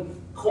is when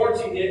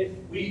quarantine hit,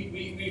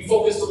 we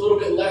focused a little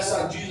bit less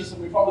on Jesus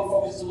and we probably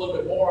focused a little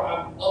bit more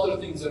on other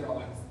things in our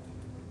life.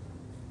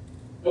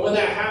 And when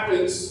that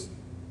happens,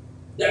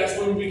 that's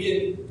when we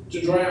begin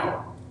to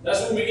drown.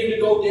 That's when we begin to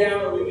go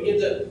down and we begin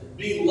to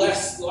be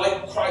less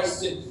like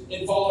Christ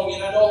in following.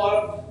 And I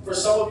know for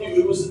some of you,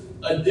 it was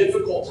a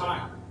difficult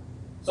time.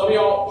 Some of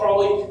y'all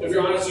probably, if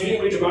you're honest, you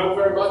didn't read your Bible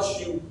very much.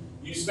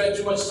 You spent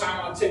too much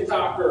time on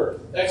TikTok or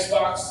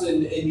Xbox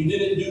and you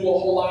didn't do a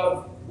whole lot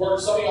of work.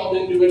 Some of y'all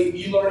didn't do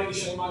any e-learning,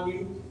 shame on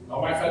you. My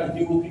wife had to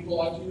deal with people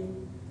like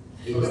you.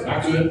 It was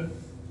not good.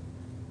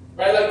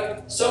 Right?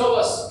 Like, some of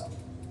us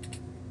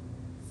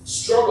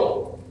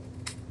struggle.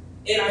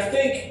 And I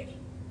think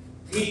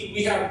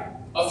we have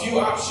a few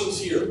options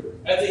here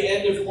at the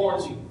end of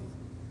quarantine.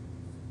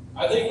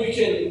 I think we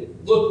can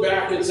look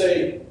back and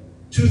say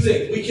two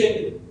things. We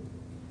can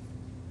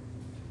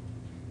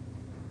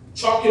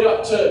chalk it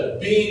up to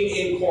being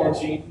in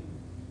quarantine.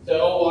 Say,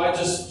 oh, well, I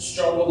just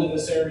struggled in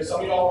this area.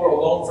 Some of y'all were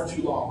alone for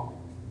too long.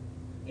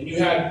 And you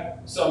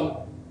had some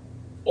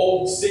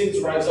old sins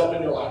rise up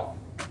in your life.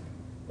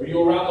 Or you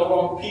were around the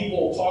wrong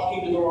people,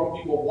 talking to the wrong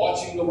people,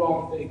 watching the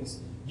wrong things,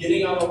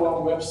 getting on the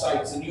wrong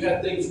websites, and you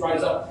had things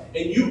rise up.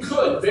 And you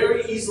could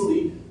very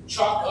easily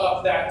chalk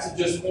up that to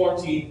just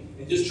quarantine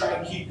and just try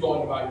and keep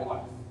going about your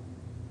life.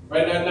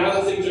 Right now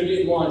that things are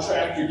getting more on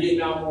track, you're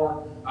getting out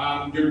more,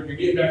 you're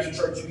getting back to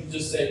church, you can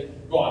just say,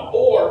 go on.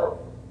 Or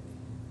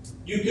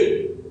you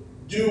could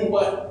do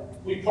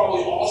what we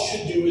probably all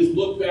should do, is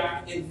look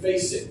back and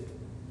face it.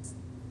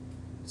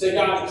 Say,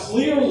 God,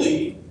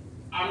 clearly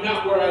I'm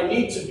not where I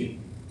need to be.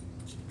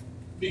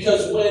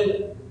 Because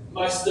when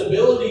my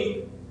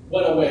stability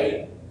went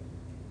away,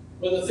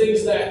 when the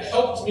things that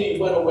helped me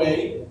went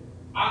away,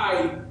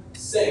 I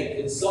sank,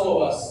 and some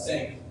of us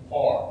sank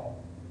hard.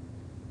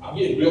 I'm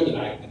getting real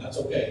tonight, and that's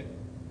okay.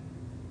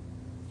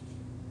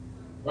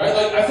 Right?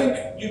 Like, I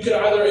think you could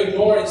either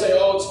ignore it and say,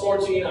 oh, it's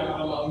quarantine, I'm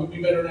going to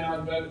be better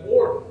now,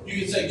 or you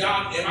can say,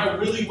 God, am I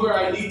really where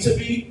I need to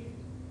be?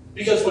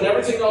 Because when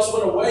everything else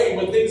went away,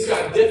 when things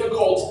got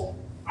difficult,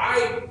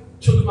 I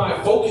took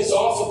my focus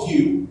off of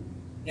you,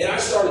 and I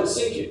started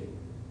sinking.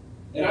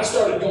 And I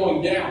started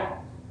going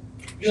down.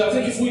 Because I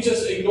think if we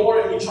just ignore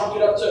it and we chalk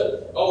it up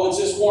to, oh, it's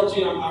just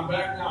quarantine, I'm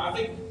back now, I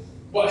think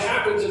what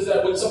happens is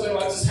that when something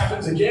like this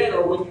happens again,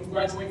 or when you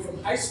graduate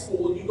from high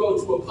school and you go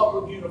to a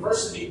public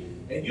university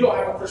and you don't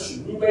have a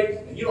Christian roommate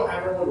and you don't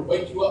have anyone to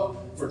wake you up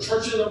for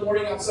church in the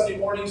morning on Sunday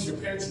mornings, your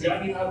parents are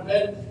driving you out of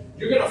bed,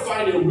 you're going to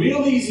find it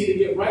real easy to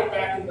get right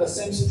back in the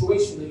same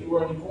situation that you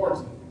were in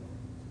quarantine.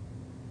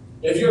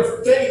 If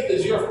your faith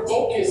is, your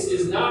focus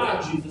is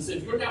not on Jesus,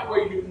 if you're not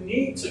where you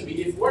need to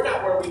be, if we're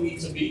not where we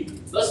need to be,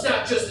 let's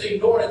not just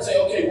ignore it and say,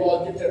 okay, well,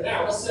 I'll get there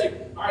now. Let's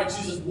say, all right,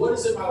 Jesus, what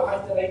is in my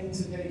life that I need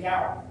to take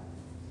out?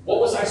 What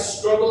was I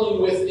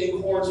struggling with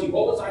in quarantine?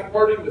 What was I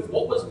hurting with?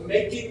 What was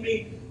making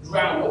me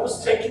drown? What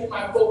was taking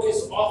my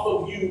focus off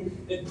of you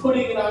and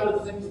putting it onto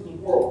the things of the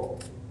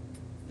world?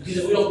 Because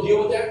if we don't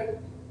deal with that,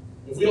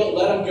 if we don't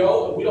let them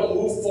go, and we don't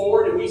move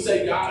forward, and we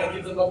say, God, I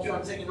give them up to you,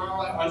 I'm taking my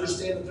life, I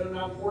understand that they're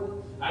not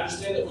important, I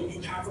understand that what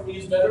you have for me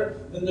is better,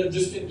 then they're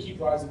just going to keep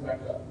rising back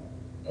up.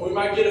 And we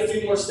might get a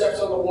few more steps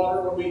on the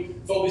water when we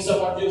focus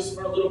up on Jesus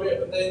for a little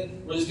bit, but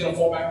then we're just going to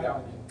fall back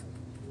down again.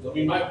 So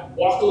we might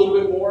walk a little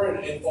bit more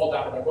and fall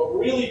down again. But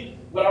really,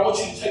 what I want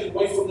you to take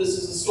away from this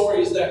is the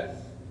story is that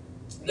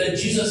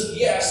Jesus,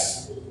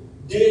 yes,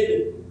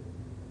 did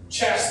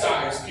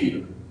chastise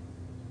Peter.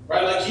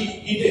 Right? Like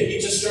he did. He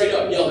just straight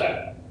up yelled at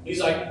him. He's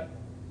like,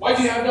 why'd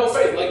you have no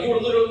faith? Like, you were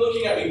literally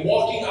looking at me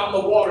walking on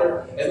the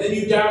water, and then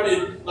you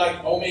doubted,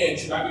 like, oh man,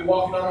 should I be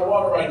walking on the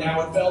water right now,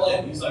 and fell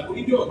in. He's like, what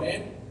are you doing,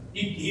 man?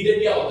 He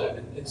did yell at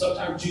him. And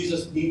sometimes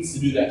Jesus needs to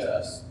do that to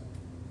us.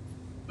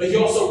 But he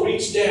also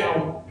reached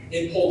down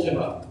and pulled him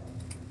up.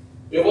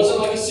 It wasn't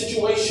like a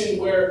situation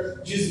where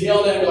Jesus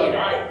yelled at him, like, all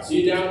right,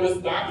 see you down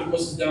with the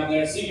octopuses down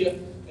there, see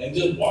you, and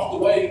just walked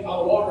away on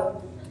the water.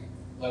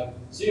 Like,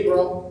 see you,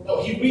 bro.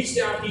 No, he reached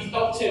down, he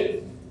helped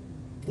him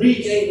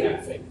regain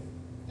that faith.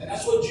 And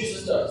that's what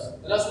Jesus does.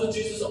 And that's what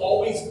Jesus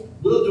always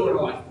will do in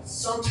our life. But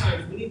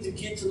sometimes we need to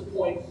get to the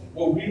point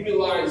where we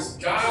realize,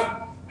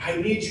 God, I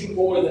need you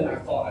more than I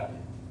thought I did.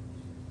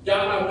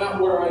 God, I'm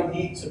not where I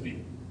need to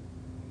be.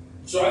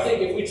 So I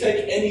think if we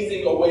take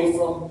anything away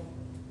from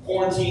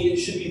quarantine, it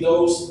should be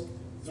those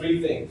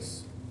three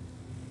things.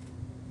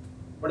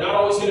 We're not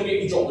always going to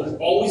be in control. There's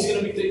always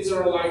going to be things in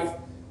our life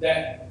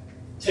that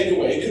take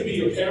away. It could be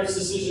your parents'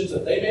 decisions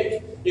that they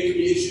make. It could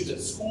be issues at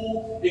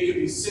school. It could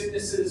be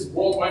sicknesses,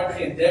 worldwide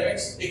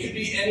pandemics. It could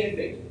be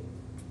anything.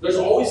 There's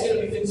always going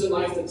to be things in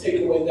life that take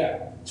away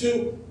that.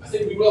 Two, I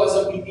think we realize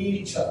that we need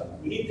each other.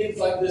 We need things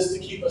like this to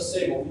keep us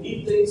stable. We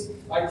need things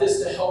like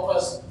this to help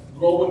us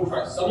grow in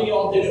Christ. Some of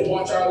y'all didn't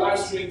watch our live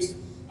streams.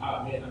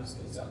 Ah, man, I'm just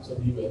going to sound so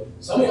deep.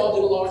 Some of y'all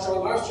didn't watch our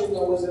live streams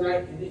on Wednesday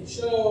night, and it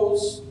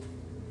shows.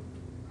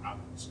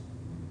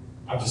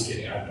 I'm just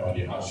kidding. I have no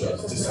idea how it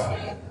shows. It just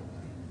sounded good.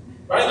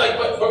 Right?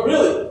 Like, but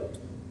really,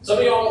 some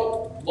of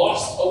y'all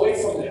lost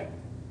away from that.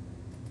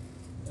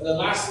 And then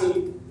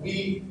lastly,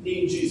 we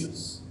need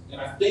Jesus. And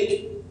I'm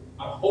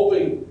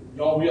hoping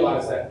y'all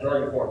realize that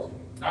during quarantine.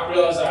 Not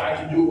realize that I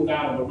can do it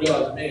without him, but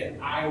realize, man,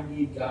 I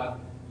need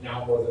God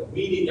now more than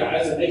we need God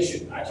as a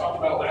nation. I talked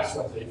about last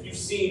Wednesday. If you've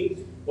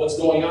seen what's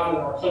going on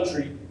in our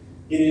country,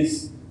 it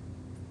is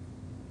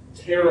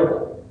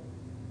terrible.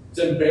 It's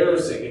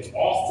embarrassing. It's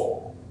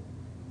awful.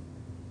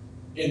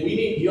 And we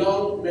need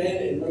young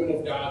men and women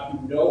of God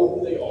who know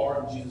who they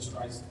are in Jesus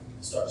Christ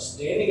to start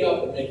standing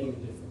up and making a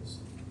difference.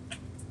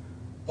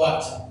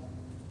 But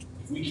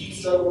if we keep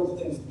struggling with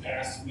the things of the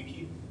past, if we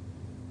keep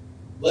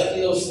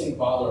letting those things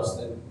bother us,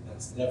 then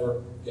that's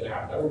never going to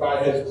happen.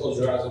 Everybody has to close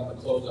your eyes. I'm going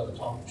to close. I've been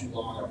talking too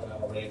long. I've been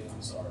out of range.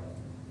 I'm sorry.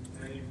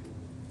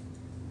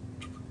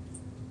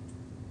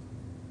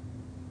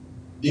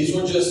 These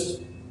were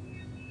just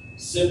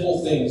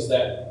simple things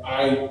that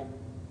I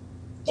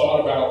thought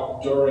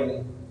about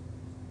during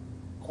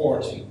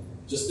quarantine.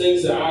 Just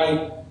things that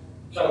I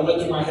kind of went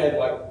through my head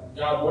like,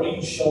 God, what are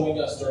you showing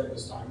us during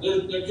this time?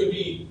 There could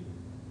be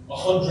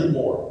 100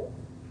 more.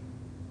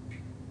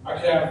 I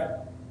could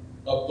have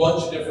a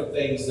bunch of different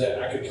things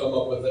that I could come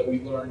up with that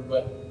we learned,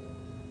 but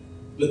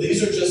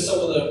these are just some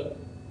of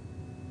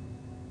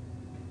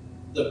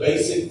the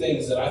basic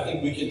things that I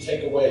think we can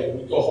take away.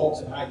 We go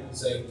home tonight and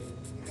say,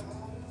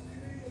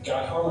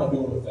 God, how am I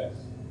doing with that?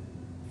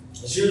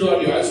 So here's what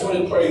I do. I just want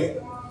to pray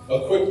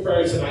a quick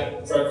prayer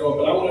tonight before I go,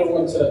 but I want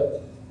everyone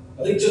to,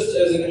 I think just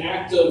as an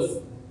act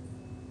of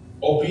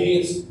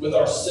obedience with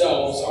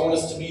ourselves, I want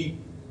us to be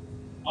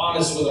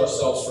honest with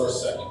ourselves for a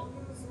second.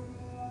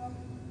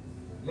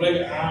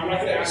 I'm not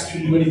going to ask you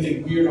to do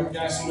anything weird. I'm not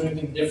going to ask you to do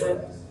anything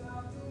different.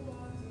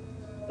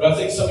 But I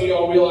think some of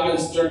y'all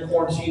realized during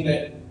quarantine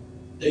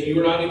that you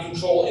were not in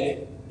control,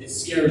 and it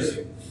scares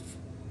you.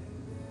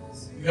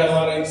 You had a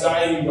lot of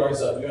anxiety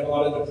rise up. You had a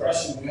lot of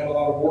depression. You had a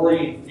lot of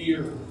worry and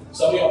fear.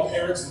 Some of y'all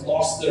parents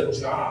lost their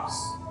jobs.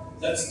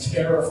 That's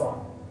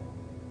terrifying.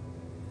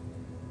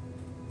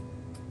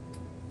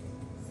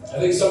 I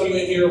think some of you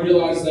in here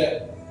realize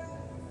that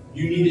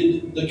you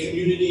needed the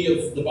community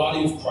of the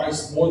body of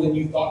Christ more than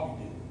you thought you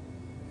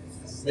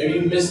did. Maybe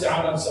you missed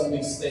out on some of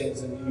these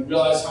things and you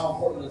realize how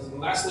important it is. And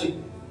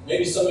lastly,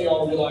 maybe some of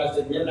y'all realize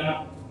that you're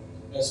not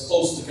as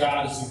close to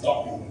God as you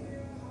thought you were.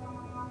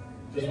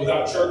 Because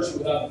without church,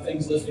 without the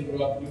things lifting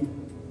you up, you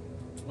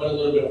went a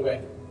little bit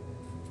away.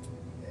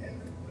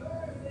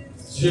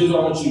 So here's what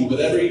I want you to do. With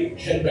every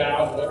head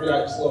bowed, with every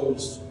eye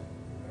closed,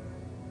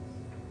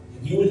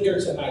 if you in here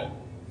tonight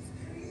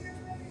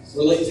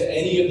relate to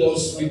any of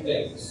those three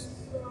things,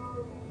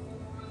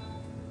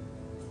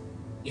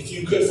 if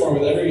you could for me,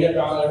 with every head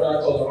bowed, every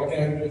eye closed, I'm not going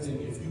to have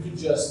anything, if you could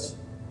just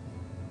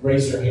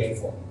raise your hand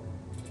for me.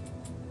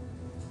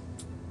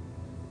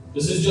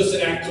 This is just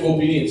an act of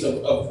obedience,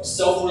 of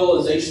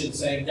self-realization,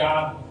 saying,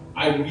 God,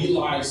 I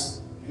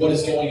realize what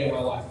is going on in my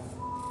life.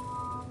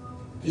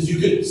 Because you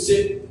could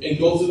sit and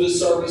go through this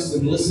service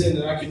and listen,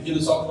 and I could get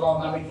this off the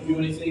and not make you do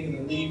anything, and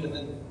then leave, and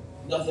then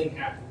nothing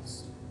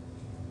happens.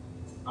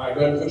 All right,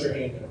 go ahead and put your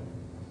hand down.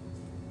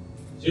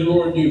 Dear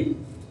Lord,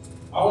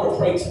 I want to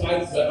pray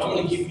tonight, but I'm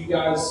going to give you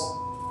guys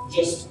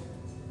just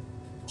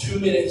 2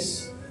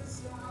 minutes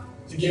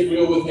to get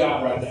real with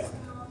God right now.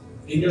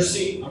 In your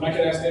seat, I'm not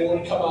going to ask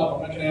anyone to come up.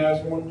 I'm not going to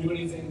ask anyone to do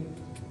anything.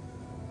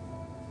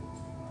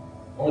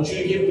 I want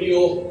you to get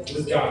real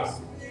with God.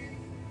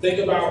 Think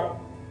about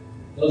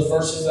those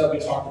verses that we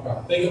talked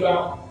about. Think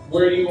about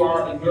where you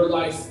are in your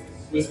life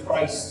with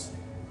Christ.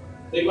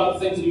 Think about the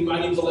things that you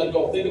might need to let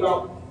go. Think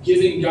about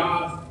giving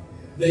God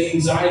the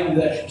anxiety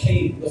that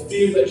came, the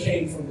fear that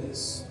came from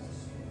this.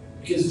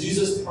 Because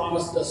Jesus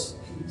promised us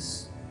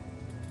peace.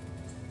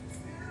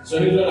 So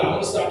here's what I'm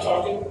going to stop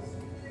talking.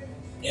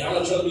 And I'm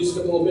going to turn the music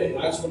up a little bit, and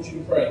I just want you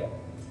to pray.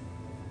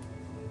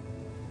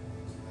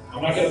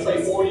 I'm not going to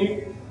pray for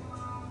you.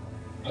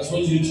 I just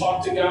want you to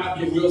talk to God,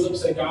 get real with Him,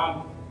 say,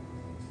 God,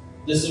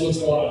 this is what's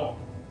going on.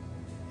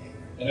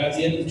 And at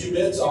the end of the 2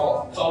 minutes,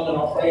 I'll come and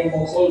I'll pray and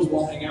we'll close,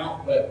 we'll hang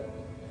out. But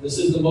this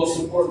is the most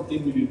important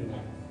thing we do tonight.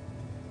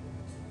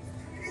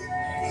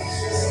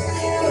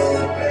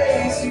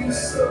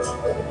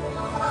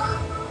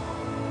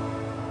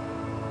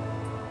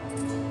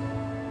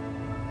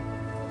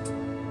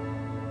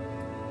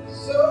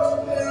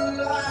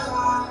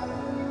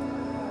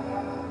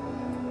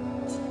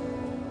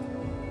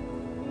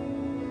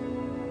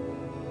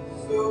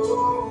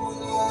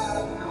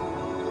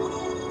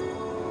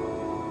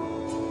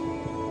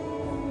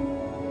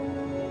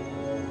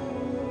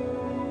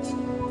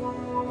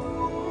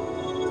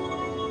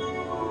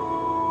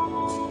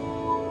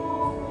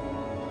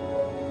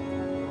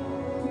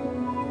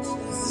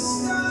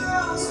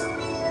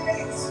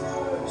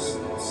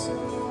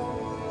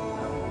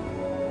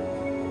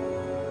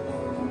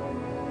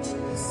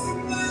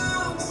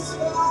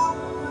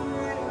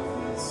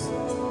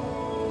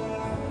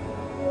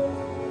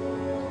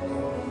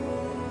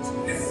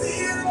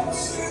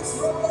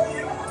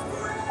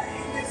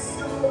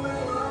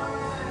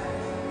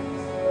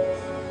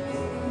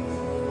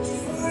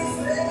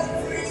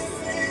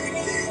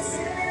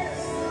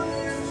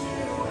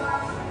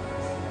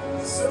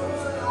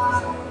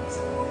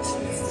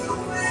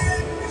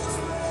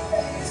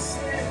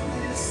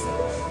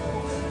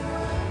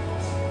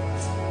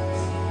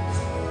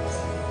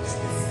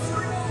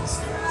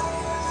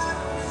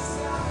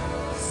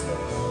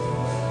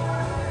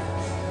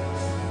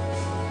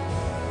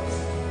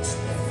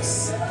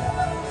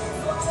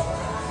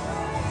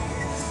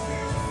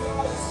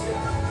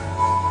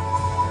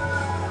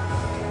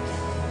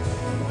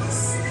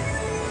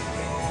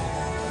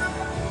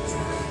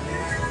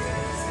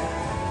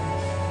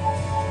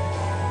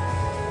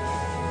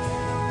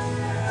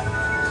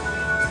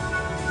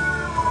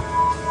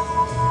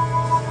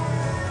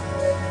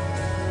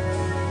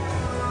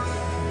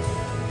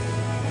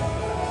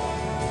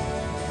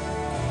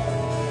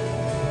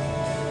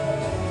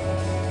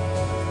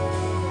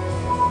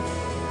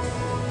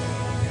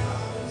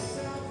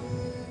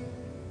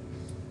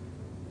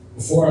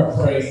 Before I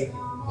pray,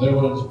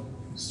 everyone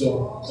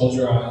still close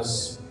your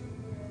eyes.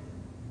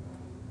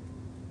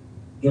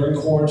 During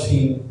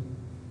quarantine,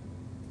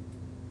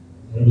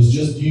 when it was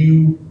just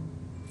you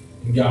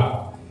and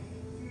God,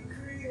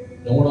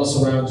 no one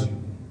else around you,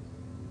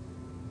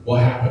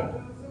 what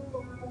happened?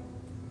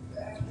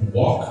 Did you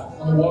walk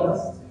on the water?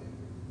 Or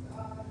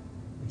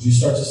did you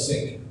start to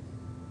sink?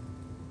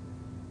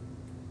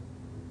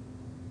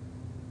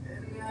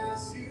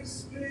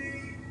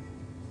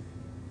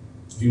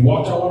 If you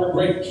walked on water,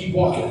 great, keep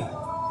walking.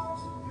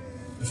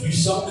 If you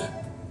sunk,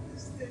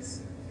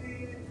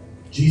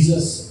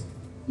 Jesus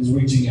is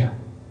reaching out.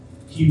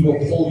 He will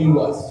pull you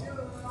up.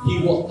 He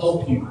will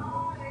help you.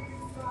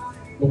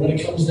 But when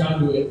it comes down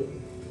to it,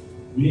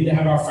 we need to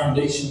have our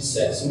foundation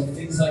set. So when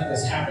things like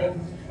this happen,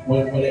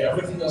 when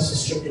everything else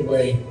is stripped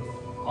away,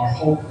 our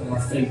hope and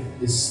our faith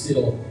is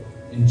still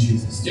in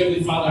Jesus. Dear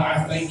Heavenly Father,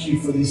 I thank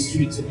you for these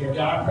students in here.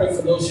 God, I pray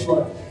for those who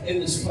are in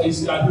this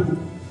place, God,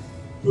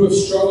 who have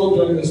struggled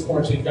during this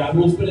quarantine, God,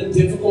 who it's been a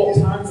difficult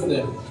time for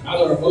them,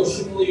 either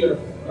emotionally or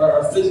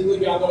physically,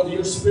 God, Lord, that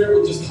your Spirit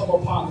would just come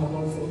upon them,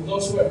 Lord. For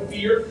those who have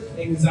fear,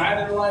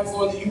 anxiety in their life,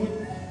 Lord, that you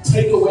would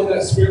take away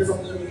that spirit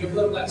from them and give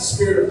them that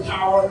spirit of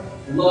power,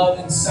 love,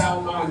 and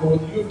sound mind,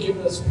 Lord. You have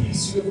given us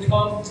peace. You have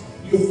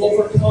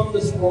overcome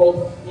this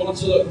world, Lord,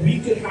 so that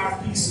we could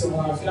have peace in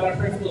our lives. God, I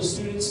pray for those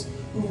students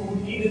who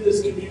needed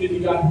this community,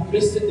 God, who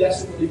missed it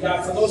desperately,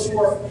 God, for those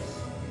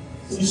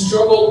who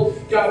struggled,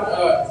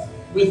 God,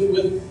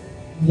 with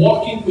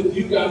walking with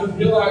you, God, who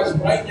realize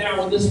right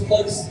now in this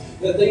place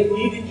that they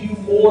needed you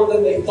more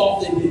than they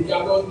thought they did,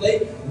 God. Lord,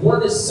 they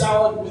weren't as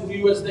solid with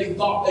you as they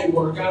thought they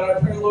were. God, I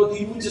pray, Lord, that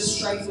you would just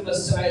strengthen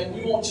us tonight, and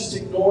we won't just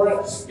ignore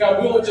it.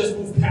 God, we won't just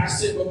move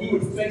past it, but we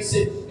would face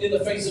it in the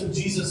face of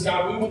Jesus,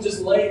 God. We would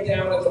just lay it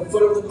down at the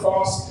foot of the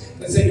cross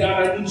and say,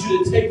 God, I need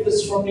you to take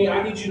this from me.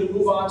 I need you to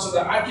move on so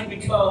that I can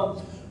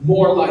become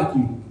more like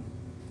you.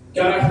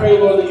 God, I pray,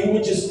 Lord, that you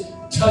would just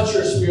touch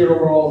your Spirit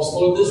over all of us.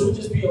 Lord, this would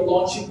just be a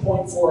launching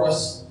point for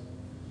us.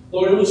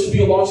 Lord, it would just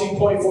be a launching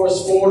point for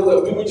us forward,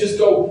 that we would just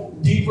go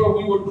deeper,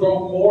 we would grow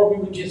more, we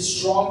would get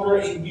stronger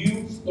in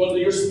you. Lord, that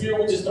your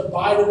Spirit would just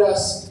abide in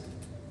us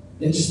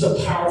in just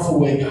a powerful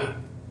way, God.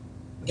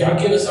 God,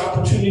 give us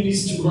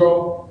opportunities to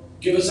grow.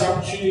 Give us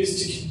opportunities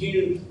to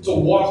continue to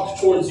walk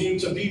towards you,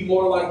 to be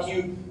more like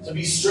you, to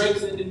be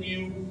strengthened in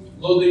you.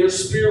 Lord, that your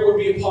Spirit would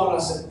be upon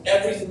us in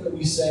everything that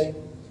we say,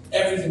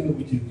 everything that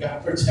we do.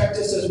 God, protect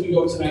us as we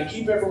go tonight.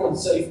 Keep everyone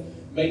safe.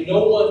 May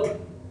no one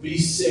be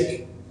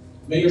sick.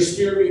 May your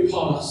Spirit be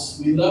upon us.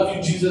 We love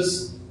you,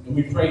 Jesus, and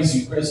we praise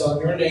you. Praise on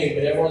your name.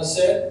 And everyone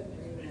said,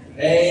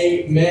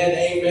 amen,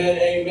 amen,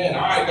 amen.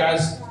 All right,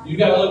 guys, you've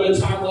got a little bit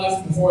of time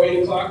left before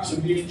 8 o'clock, so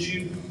we need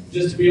you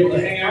just to be able to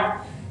hang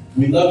out.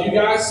 We love you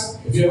guys.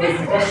 If you have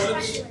any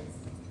questions,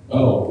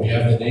 we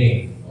have the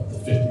name of the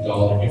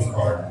 $50 gift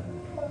card.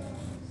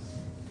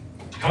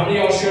 How many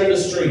of y'all shared the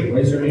stream?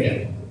 Raise your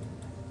hand.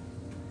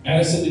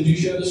 Addison, did you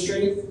share the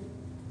stream?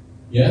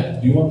 Yeah?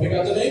 Do you want to pick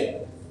out the name?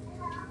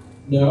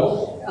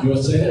 No? Do you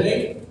want to say the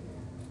name?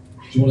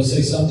 Do you want to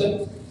say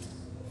something?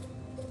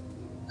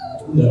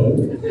 No.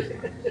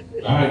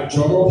 All right,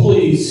 drum roll,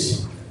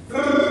 please. The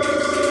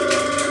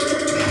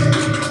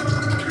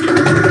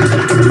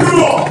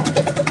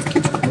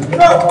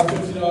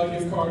 $50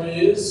 gift card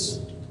is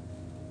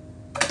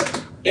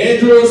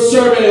Andrew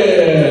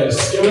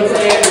Service. Give it up for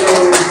Andrew.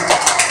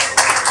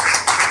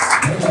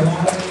 There's a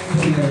lot of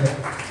names in there.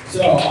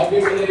 So I'll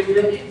give it to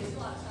Andrew.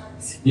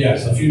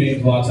 Yes, a few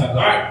names a lot of times. All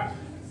right.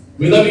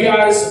 We love you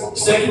guys.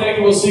 Stay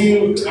connected. We'll see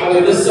you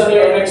either this Sunday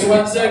or next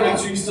Wednesday. Make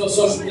sure you still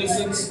social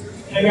distance.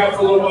 Hang out for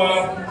a little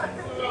while.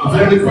 If you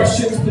have any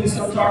questions, please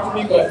come talk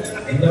to me. But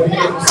we love you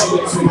guys.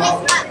 We'll see you next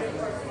week.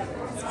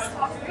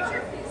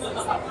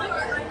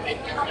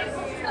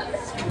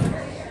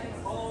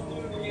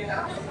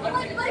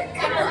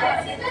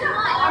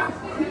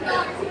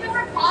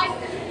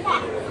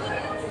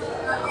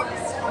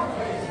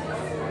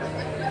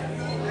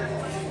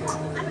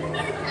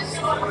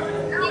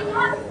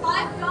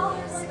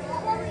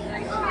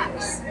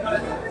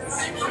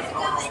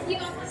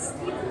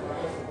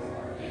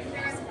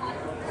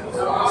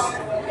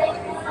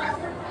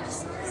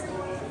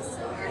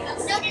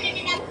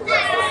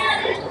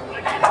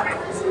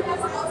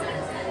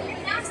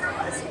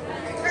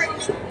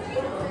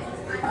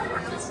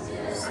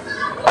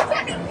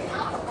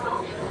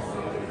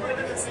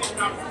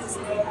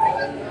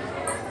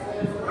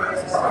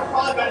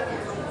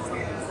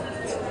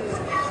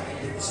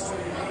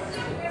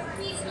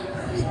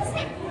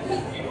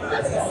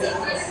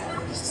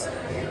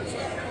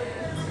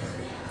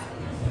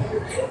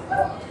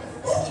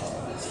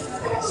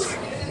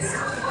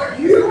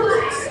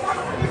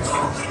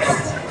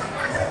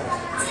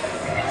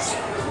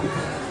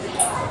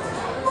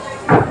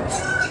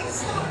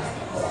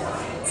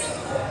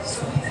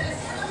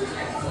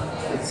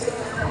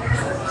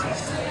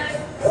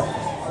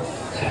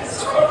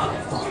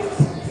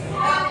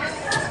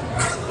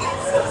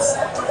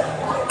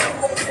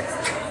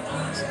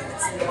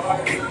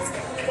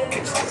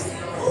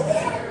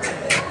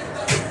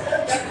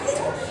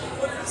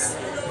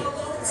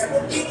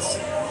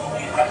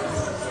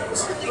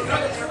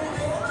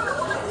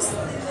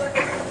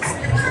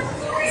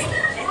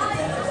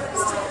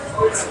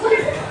 I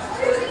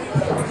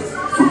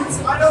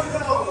don't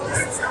know.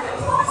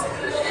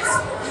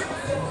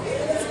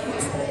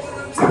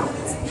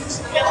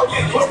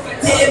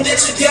 Damn, that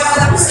you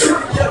got.